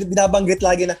yung binabanggit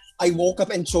lagi na I woke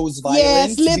up and chose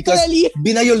violence. Yes, literally. Because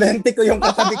binayolente ko yung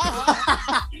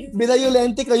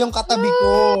katabi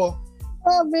ko.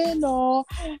 Sabi, no?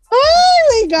 Ay,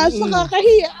 my gosh,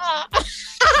 nakakahiya.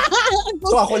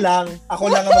 So ako lang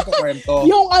ang magkukwento.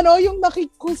 Yung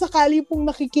kung sakali pong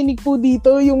nakikinig po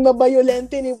dito, yung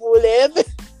nabayolente ni Bullet.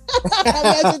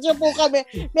 Message po kami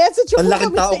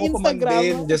sa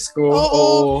Instagram. Diyos ko.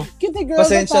 Oo.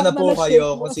 Pasensya na po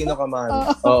kayo kung sino ka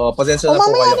man. Oo, pasensya na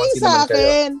po kayo kung sino man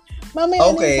kayo. Mamaya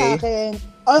na sa akin.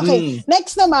 Okay,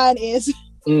 next naman is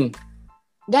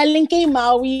galing kay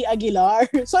Maui Aguilar.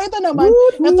 So ito naman,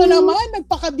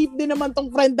 nagpaka-deep din naman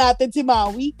tong friend natin si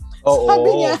Maui. Oo. Sabi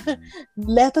niya,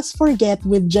 let us forget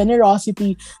with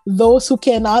generosity those who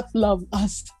cannot love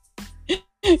us.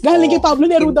 Galing kay Pablo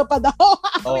Neruda pa daw.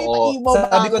 Oo.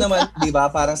 Sabi ko naman, di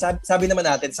ba, parang sabi naman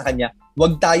natin sa kanya,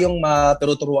 wag tayong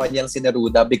maturuturuan niyang si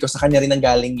Neruda because sa kanya rin ang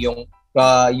galing yung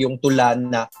tulan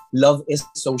na love is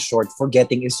so short,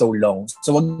 forgetting is so long.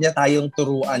 So wag niya tayong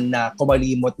turuan na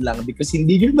kumalimot lang because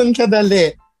hindi ganun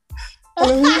kadali.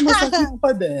 Alam mo, masakit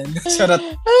pa din. Charot.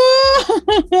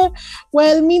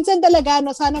 Well, minsan talaga,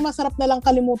 sana masarap na lang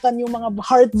kalimutan yung mga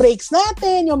heartbreaks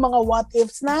natin, yung mga what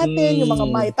ifs natin, yung mga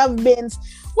might have beens.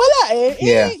 Wala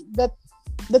Yeah.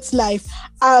 That's life.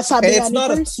 Sabi And it's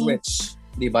not a switch.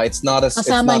 Diba? It's not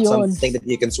something that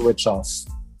you can switch off.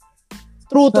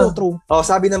 True. Oh,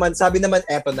 sabi naman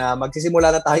eto na,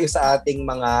 magsisimula na tayo sa ating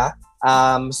mga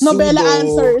Novela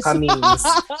answers. Kamings.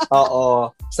 Oo.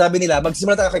 Sabi nila,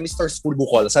 magsimula tayo kay Mr. School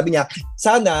Bukol. Sabi niya,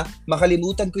 sana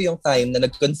makalimutan ko yung time na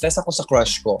nag-confess ako sa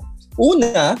crush ko.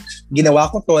 Una, ginawa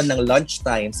ko to ng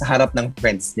lunchtime sa harap ng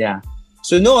friends niya.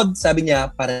 Sunod, sabi niya,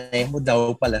 pareho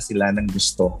daw pala sila ng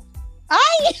gusto.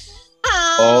 Ay!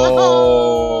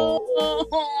 Oh!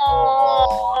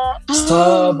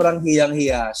 Sobrang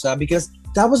hiyang-hiya siya because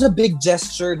that was a big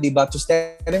gesture, diba? To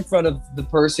stand in front of the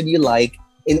person you like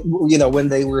when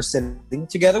they were sitting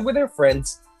together with their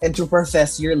friends and to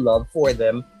profess your love for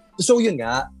them. So yun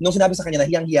nga, nung sinabi sa kanya na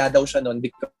hiyang-hiya daw siya nun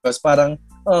because parang,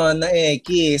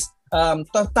 kiss.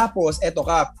 Tapos, eto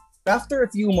ka, after a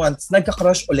few months,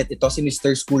 nagka-crush ulit ito si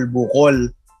Mr. School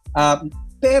Bukol.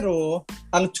 Pero,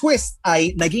 ang twist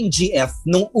ay naging GF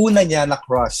nung una niya na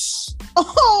crush.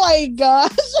 Oh my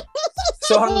gosh!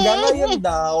 So hanggang ngayon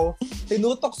daw,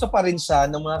 tinutokso pa rin siya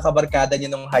ng mga kabarkada niya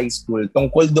nung high school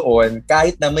tungkol doon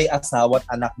kahit na may asawa at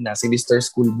anak na si Mr.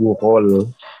 School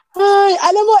Bukol. Ay,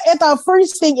 alam mo,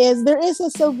 first thing is, there is a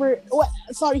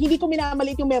hindi ko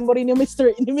minamalit yung memory ni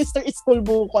Mr. School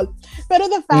Bukol.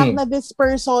 Pero the fact that this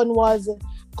person was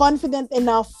confident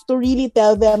enough to really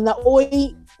tell them na,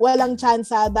 uy, walang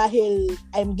tsansa dahil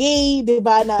I'm gay, di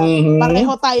ba, na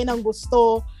pareho tayo ng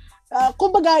gusto.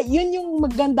 Kumbaga, yun yung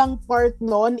magandang part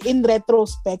nun in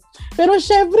retrospect. Pero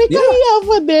syempre, kaya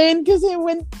pa din kasi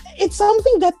when it's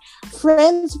something that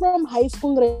friends from high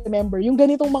school remember, yung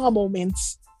ganitong mga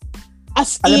moments.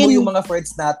 Alam mo yung mga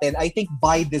friends natin, I think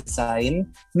by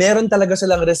design, meron talaga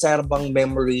silang reserbang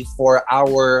memory for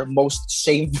our most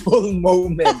shameful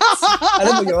moments.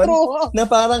 Alam mo yun? Na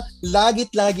parang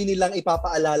lagi nilang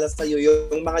ipapaalala sa'yo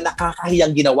yung mga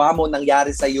nakakahiyang ginawa mo,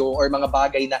 nangyari sa'yo, or mga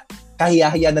bagay na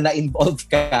kahiyahiya na na-involve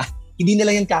ka. Hindi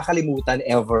nila yan kakalimutan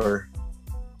ever.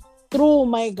 True,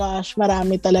 my gosh,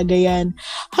 marami talaga yan.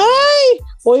 Hi!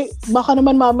 Uy, baka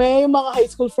naman mamaya yung mga high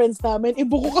school friends namin,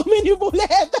 ibuko kami ni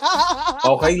Buleta.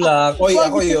 Okay lang. Uy,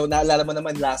 ako yun, naalala mo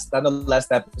naman last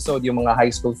episode, yung mga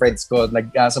high school friends ko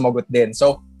sumagot din.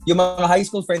 So, yung mga high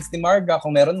school friends ni Marga,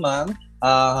 kung meron man,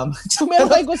 kung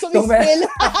meron kayo gustong i-spill.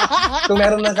 Kung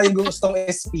meron lang kayong gustong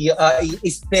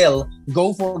i-spill,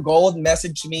 go for gold,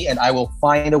 message me, and I will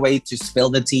find a way to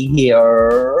spill the tea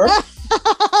here.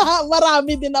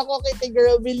 Marami din ako kay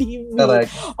girl, believe me.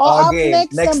 Correct. Okay, up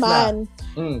next naman.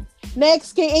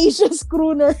 Next kay Asia's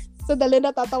Crooner. So dali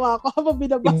natatawa ako habang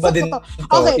binabasa ko to.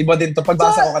 Okay. Iba din to.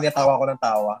 Pagbasa ko kanya, tawa ko ng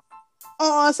tawa.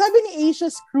 Sabi ni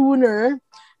Asia's Crooner,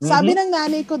 sabi ng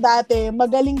nanay ko dati,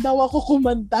 magaling daw ako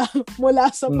kumanta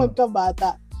mula sa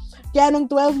pagkabata. Kaya nung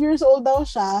 12 years old daw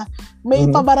siya, may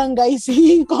pabarangay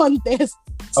singing contest.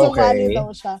 Sumali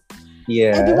daw siya.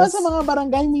 Yes. Di ba sa mga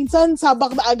barangay, minsan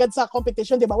sabak na agad sa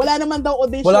competition, di ba? Wala naman daw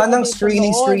audition. Wala nang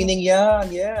screening yan.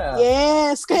 Yeah.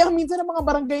 Yes. Kaya minsan ang mga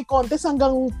barangay contest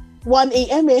hanggang 1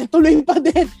 a.m. tuloy pa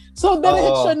din. So,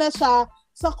 diretso na siya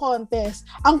sa contest.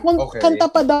 Ang kanta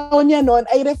pa daw niya noon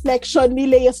ay Reflection ni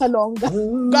Lea Salonga.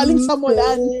 Galing sa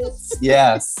Mulan.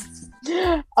 Yes.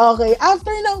 Okay.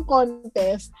 After ng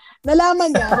contest,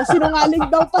 nalaman niya na sinungaling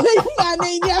daw pala yung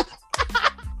nanay niya.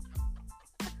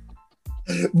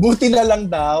 Buti na lang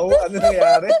daw. Ano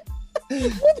nangyari?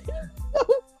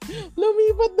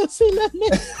 Lumipat na sila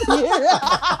next year.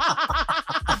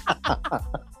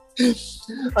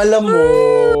 Alam mo,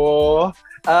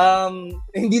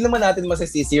 hindi naman natin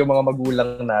masisisi yung mga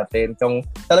magulang natin. Kung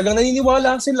talagang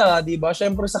naniniwala sila, di ba?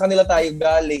 Syempre sa kanila tayo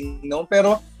galing, no?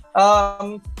 Pero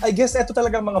I guess ito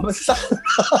talagang mga masasakit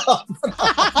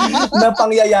na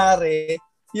pangyayari.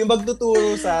 Yung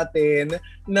magtuturo sa atin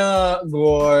na,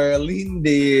 girl,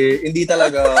 hindi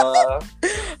talaga.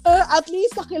 At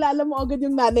least nakilala mo agad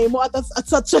yung nanay mo at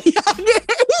such a young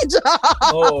age.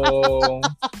 Oo.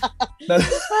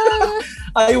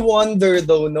 I wonder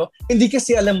though, no? Hindi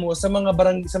kasi alam mo, sa mga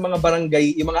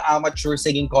barangay, yung mga amateur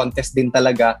singing contest din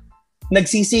talaga,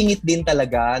 nagsisingit din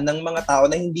talaga ng mga tao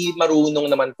na hindi marunong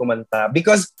naman kumanta.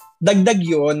 Because dagdag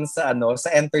yun sa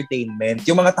entertainment.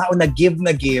 Yung mga tao na give,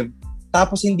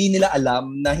 tapos hindi nila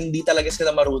alam na hindi talaga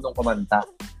sila marunong kumanta.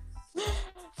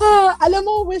 Alam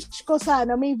mo, wish ko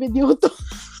sana may video to.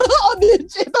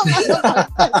 Audition itong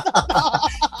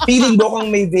Feeling mo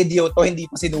kung may video to, hindi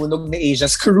pa sinunog ni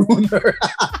Asia's Crooner.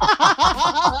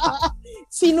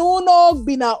 Sinunog,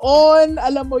 binaon,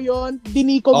 alam mo yon,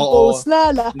 dinicompose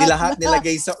na lahat. Lahat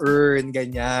nilagay sa urn,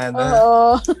 ganyan.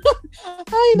 Oo.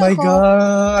 Ay, my nako.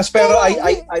 gosh. Pero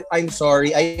I'm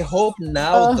sorry. I hope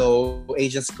now though,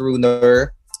 Asia's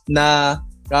Crooner, na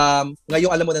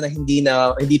ngayong alam mo na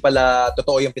hindi pala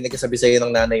totoo yung pinagsasabi sa'yo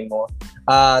ng nanay mo,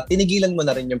 tinigilan mo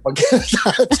na rin yung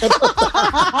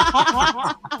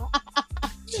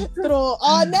True.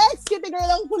 Next, kita girl,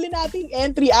 ang huli nating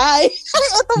entry ay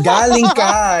galing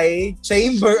kay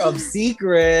Chamber of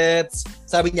Secrets.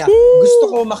 Sabi niya,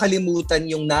 gusto ko makalimutan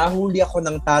yung nahuli ako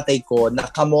ng tatay ko na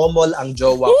kamomol ang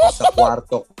jowa ko sa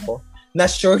kwarto ko, na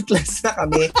shirtless na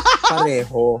kami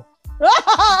pareho.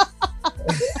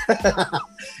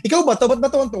 Ikaw ba? Ba't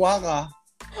ba tuwang-tuwa ka?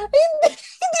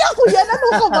 Hindi ako yan. Ano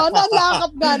ka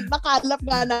ba? Nakalap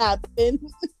nga natin.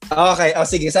 Okay,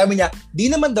 sige. Sabi niya, di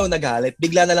naman daw nagalit.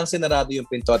 Bigla na lang sinarado yung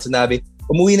pinto at sinabi,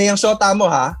 umuwi na yung shota mo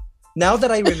ha? Now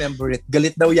that I remember it,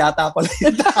 galit daw yata pala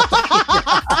yung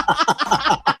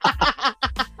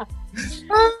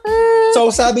So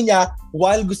sabi niya,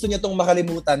 while gusto niya tong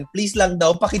makalimutan, please lang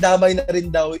daw, pakidamay na rin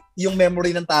daw yung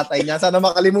memory ng tatay niya. Sana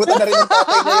makalimutan na rin ng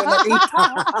tatay niya yung nakita.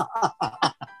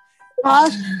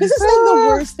 Gosh, this is like the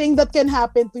worst thing that can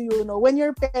happen to you, no? When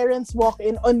your parents walk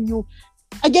in on you.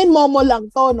 Again, momo lang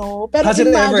to, no? Pero has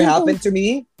it ever happened to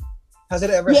me? Has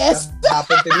it ever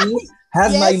happened to me?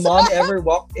 Has my mom ever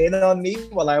walked in on me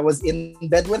while I was in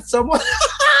bed with someone?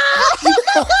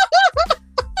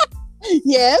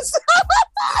 Yes.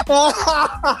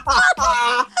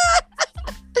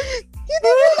 Hindi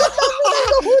mo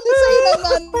nahuli sa'yo ng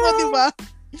ano, di ba?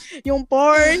 Yung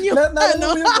porn, yung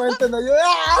ano. Yung kwento na yun.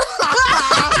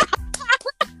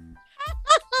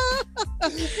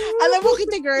 Alam mo,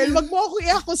 Kitty Girl, wag mo ako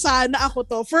i-akusa na ako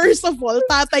to. First of all,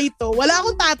 tatay to. Wala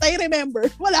akong tatay, remember?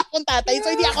 Wala akong tatay,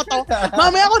 so hindi ako to.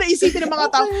 Mamaya ako naisipin ng mga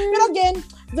tao. Pero again,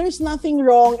 there's nothing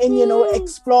wrong in,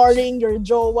 exploring your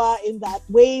jowa in that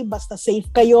way. Basta safe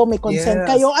kayo, may consent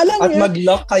kayo. Alam mo at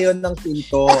mag-lock kayo ng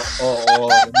pinto. Oo,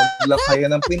 mag-lock kayo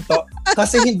ng pinto.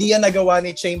 Kasi hindi yan nagawa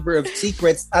ni Chamber of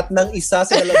Secrets at ng isa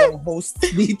sa dalawang host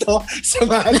dito sa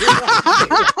Mali.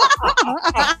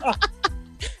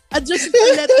 At just to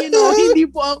let you know, hindi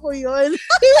po ako yun.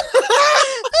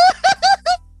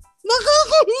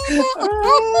 Nakakahima.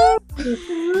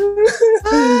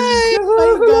 Ay,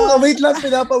 my God. Wait lang,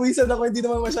 pinapawisan ako. Hindi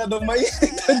naman masyadong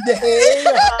mainit today.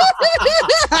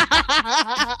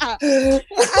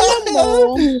 Alam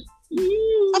mo,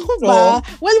 ako ba?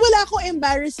 Well, wala akong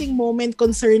embarrassing moment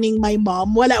concerning my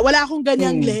mom. Wala akong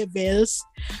ganyang levels.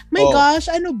 My gosh,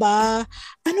 ano ba?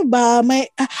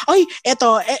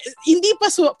 Hindi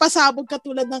pasabog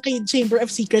katulad ng kay Chamber of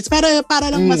Secrets.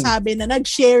 Para lang masabi na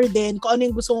nag-share din kung ano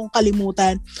yung gusto kong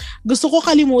kalimutan. Gusto ko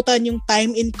kalimutan yung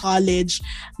time in college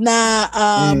na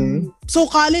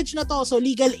so college na to, so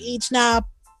legal age na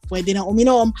pwede nang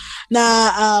uminom,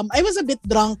 na I was a bit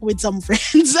drunk with some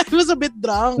friends. I was a bit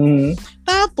drunk.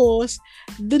 Tapos,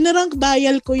 dinarang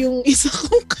dial ko yung isa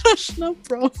kong crush na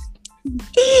prof.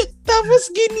 Tapos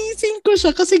ginising ko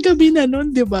siya kasi gabi na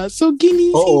nun, di ba? So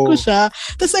ginising ko siya.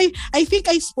 Tapos I think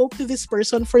I spoke to this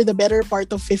person for the better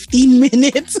part of 15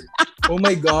 minutes. Oh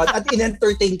my God. At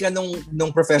in-entertain ka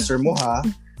nung professor mo, ha?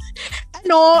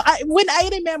 When I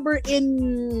remember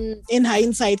in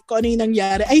hindsight kung ano yung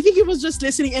nangyari, I think he was just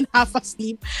listening and half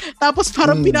asleep. Tapos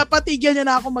parang pinapatigyan niya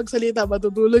na ako magsalita.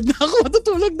 Matutulog na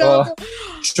ako.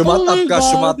 Shut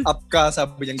up ka,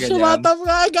 sabi niya ganyan. Shut up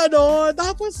ka, gano'n.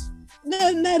 Tapos,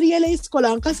 na-realize ko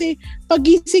lang kasi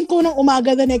pagising ko ng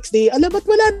umaga the next day, ba't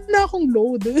wala na akong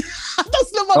load? Tapos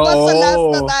lumabas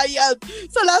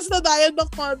sa last na dial ng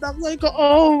contact. Like,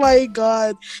 oh my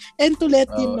God. And to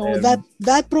let you know,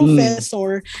 that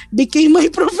professor became my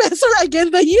professor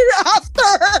again the year after.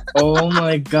 Oh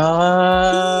my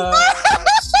God.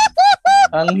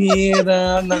 Ang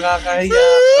hirap, nakakahiya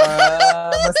ka.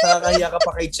 Mas nakakahiya ka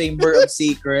pa kay Chamber of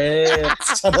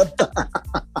Secrets. Charot.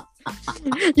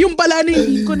 Yung pala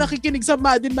hindi ko nakikinig sa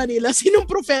Mad in Manila. Sinong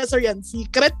professor yan?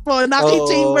 Secret po.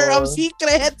 Chamber of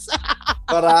Secrets.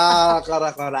 Correct.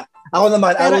 Ako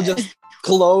naman, I will just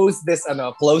close this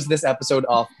episode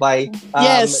off by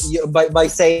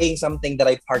saying something that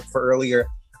I parked for earlier.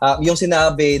 Yung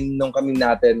sinabi nung kami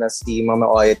natin na si Mama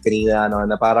Oyet kanina,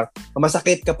 na parang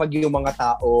masakit kapag yung mga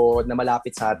tao na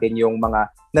malapit sa atin, yung mga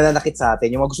nananakit sa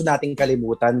atin, yung mga gusto nating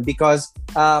kalimutan, because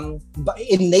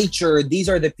in nature, these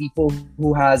are the people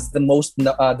who has the most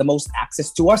access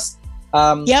to us.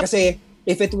 Kasi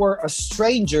if it were a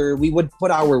stranger, we would put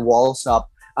our walls up,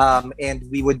 and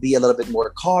we would be a little bit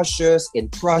more cautious and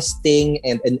trusting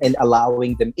and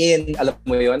allowing them in. Alam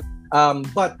mo yun?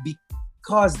 But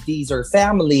because these are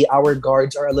family, our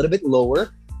guards are a little bit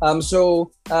lower.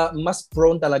 So mas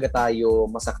prone talaga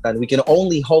tayo masaktan. We can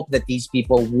only hope that these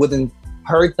people wouldn't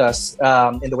hurt us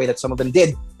in the way that some of them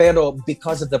did. Pero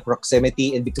because of the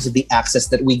proximity and because of the access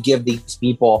that we give these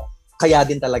people, kaya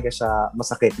din talaga siya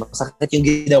masakit. Masakit yung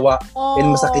ginawa and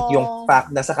masakit yung fact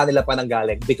na sa kanila pa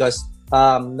nanggaling because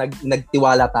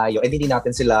nagtiwala tayo and hindi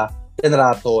natin sila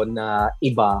tinrato na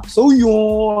iba. So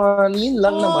yun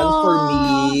lang naman for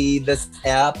me this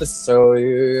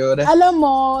episode. Alam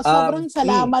mo, sobrang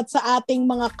salamat sa ating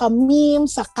mga kamim,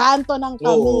 sa kanto ng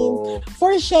kamim,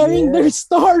 for sharing their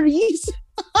stories.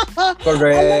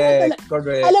 Correct.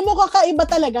 Alam mo, kakaiba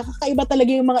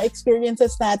talaga yung mga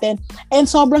experiences natin. And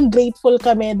sobrang grateful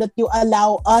kami that you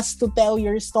allow us to tell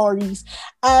your stories.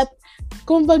 At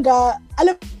kumbaga,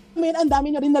 alam mo yun, ang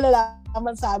dami nyo rin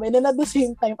nalalaman sa amin. And at the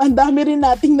same time, ang dami rin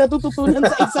nating natututunan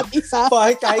sa isa't isa.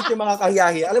 kahit yung mga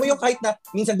kahiyahi. Alam mo yung kahit na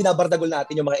minsan binabardagol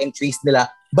natin yung mga entries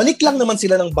nila, balik lang naman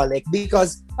sila ng balik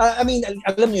because,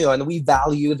 alam nyo yun, we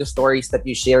value the stories that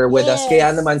you share with us.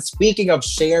 Kaya naman, speaking of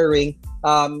sharing,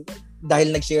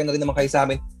 dahil nag-share na rin naman kayo sa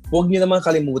amin, huwag nyo naman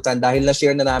kalimutan dahil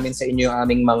na-share na namin sa inyo yung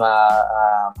aming mga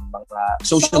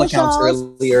social accounts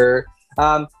earlier.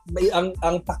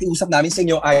 Ang pakiusap namin sa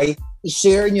inyo ay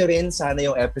i-share nyo rin sana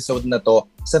yung episode na to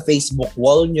sa Facebook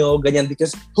wall nyo, ganyan,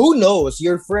 because who knows,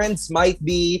 your friends might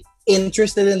be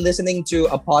interested in listening to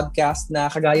a podcast na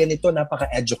kagaya nito,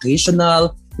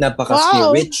 napaka-educational,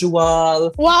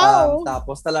 napaka-spiritual,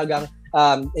 tapos talagang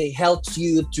it helps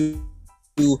you to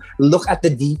look at the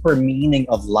deeper meaning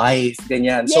of life,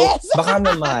 ganyan. Yes. So, baka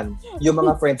naman, yung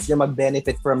mga friends nyo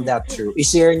mag-benefit from that too.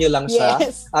 I-share nyo lang siya.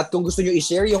 Yes. At kung gusto nyo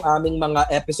i-share yung aming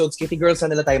mga episodes, Kitty Girls, saan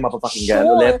nila tayo mapapakinggan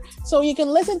ulit? So you can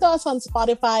listen to us on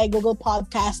Spotify, Google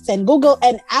Podcasts, and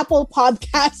Apple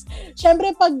Podcasts.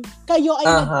 Syempre, pag kayo ay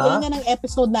nag-play na ng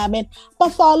episode namin,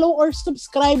 pa-follow or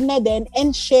subscribe na din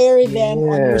and share them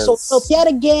on your socials yet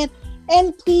again.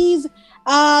 And please,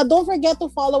 don't forget to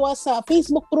follow us sa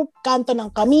Facebook group Kanto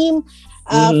ng Kamim,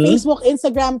 Facebook,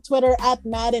 Instagram, Twitter at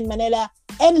Mad in Manila.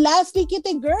 And lastly,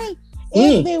 Kitty Girl,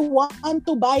 if they want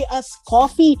to buy us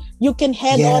coffee, you can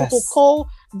head on to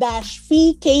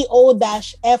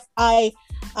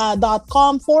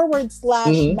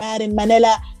ko-fi.com/Mad in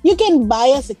Manila. You can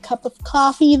buy us a cup of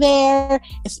coffee there,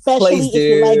 especially if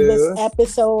you like this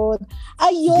episode.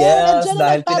 Ayun, yes,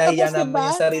 dahil pinahiya namin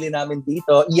yung sarili namin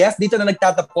dito. Yes, dito na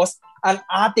nagtatapos ang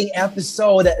ating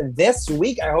episode this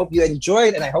week. I hope you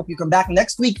enjoyed and I hope you come back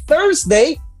next week,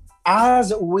 Thursday,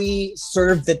 as we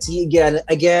serve the tea again.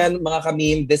 Again, mga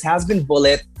kamim, this has been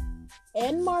Bullet.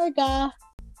 And Marga.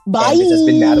 Bye! And this has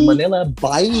been Mad in Manila.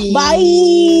 Bye!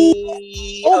 Bye!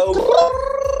 Oh.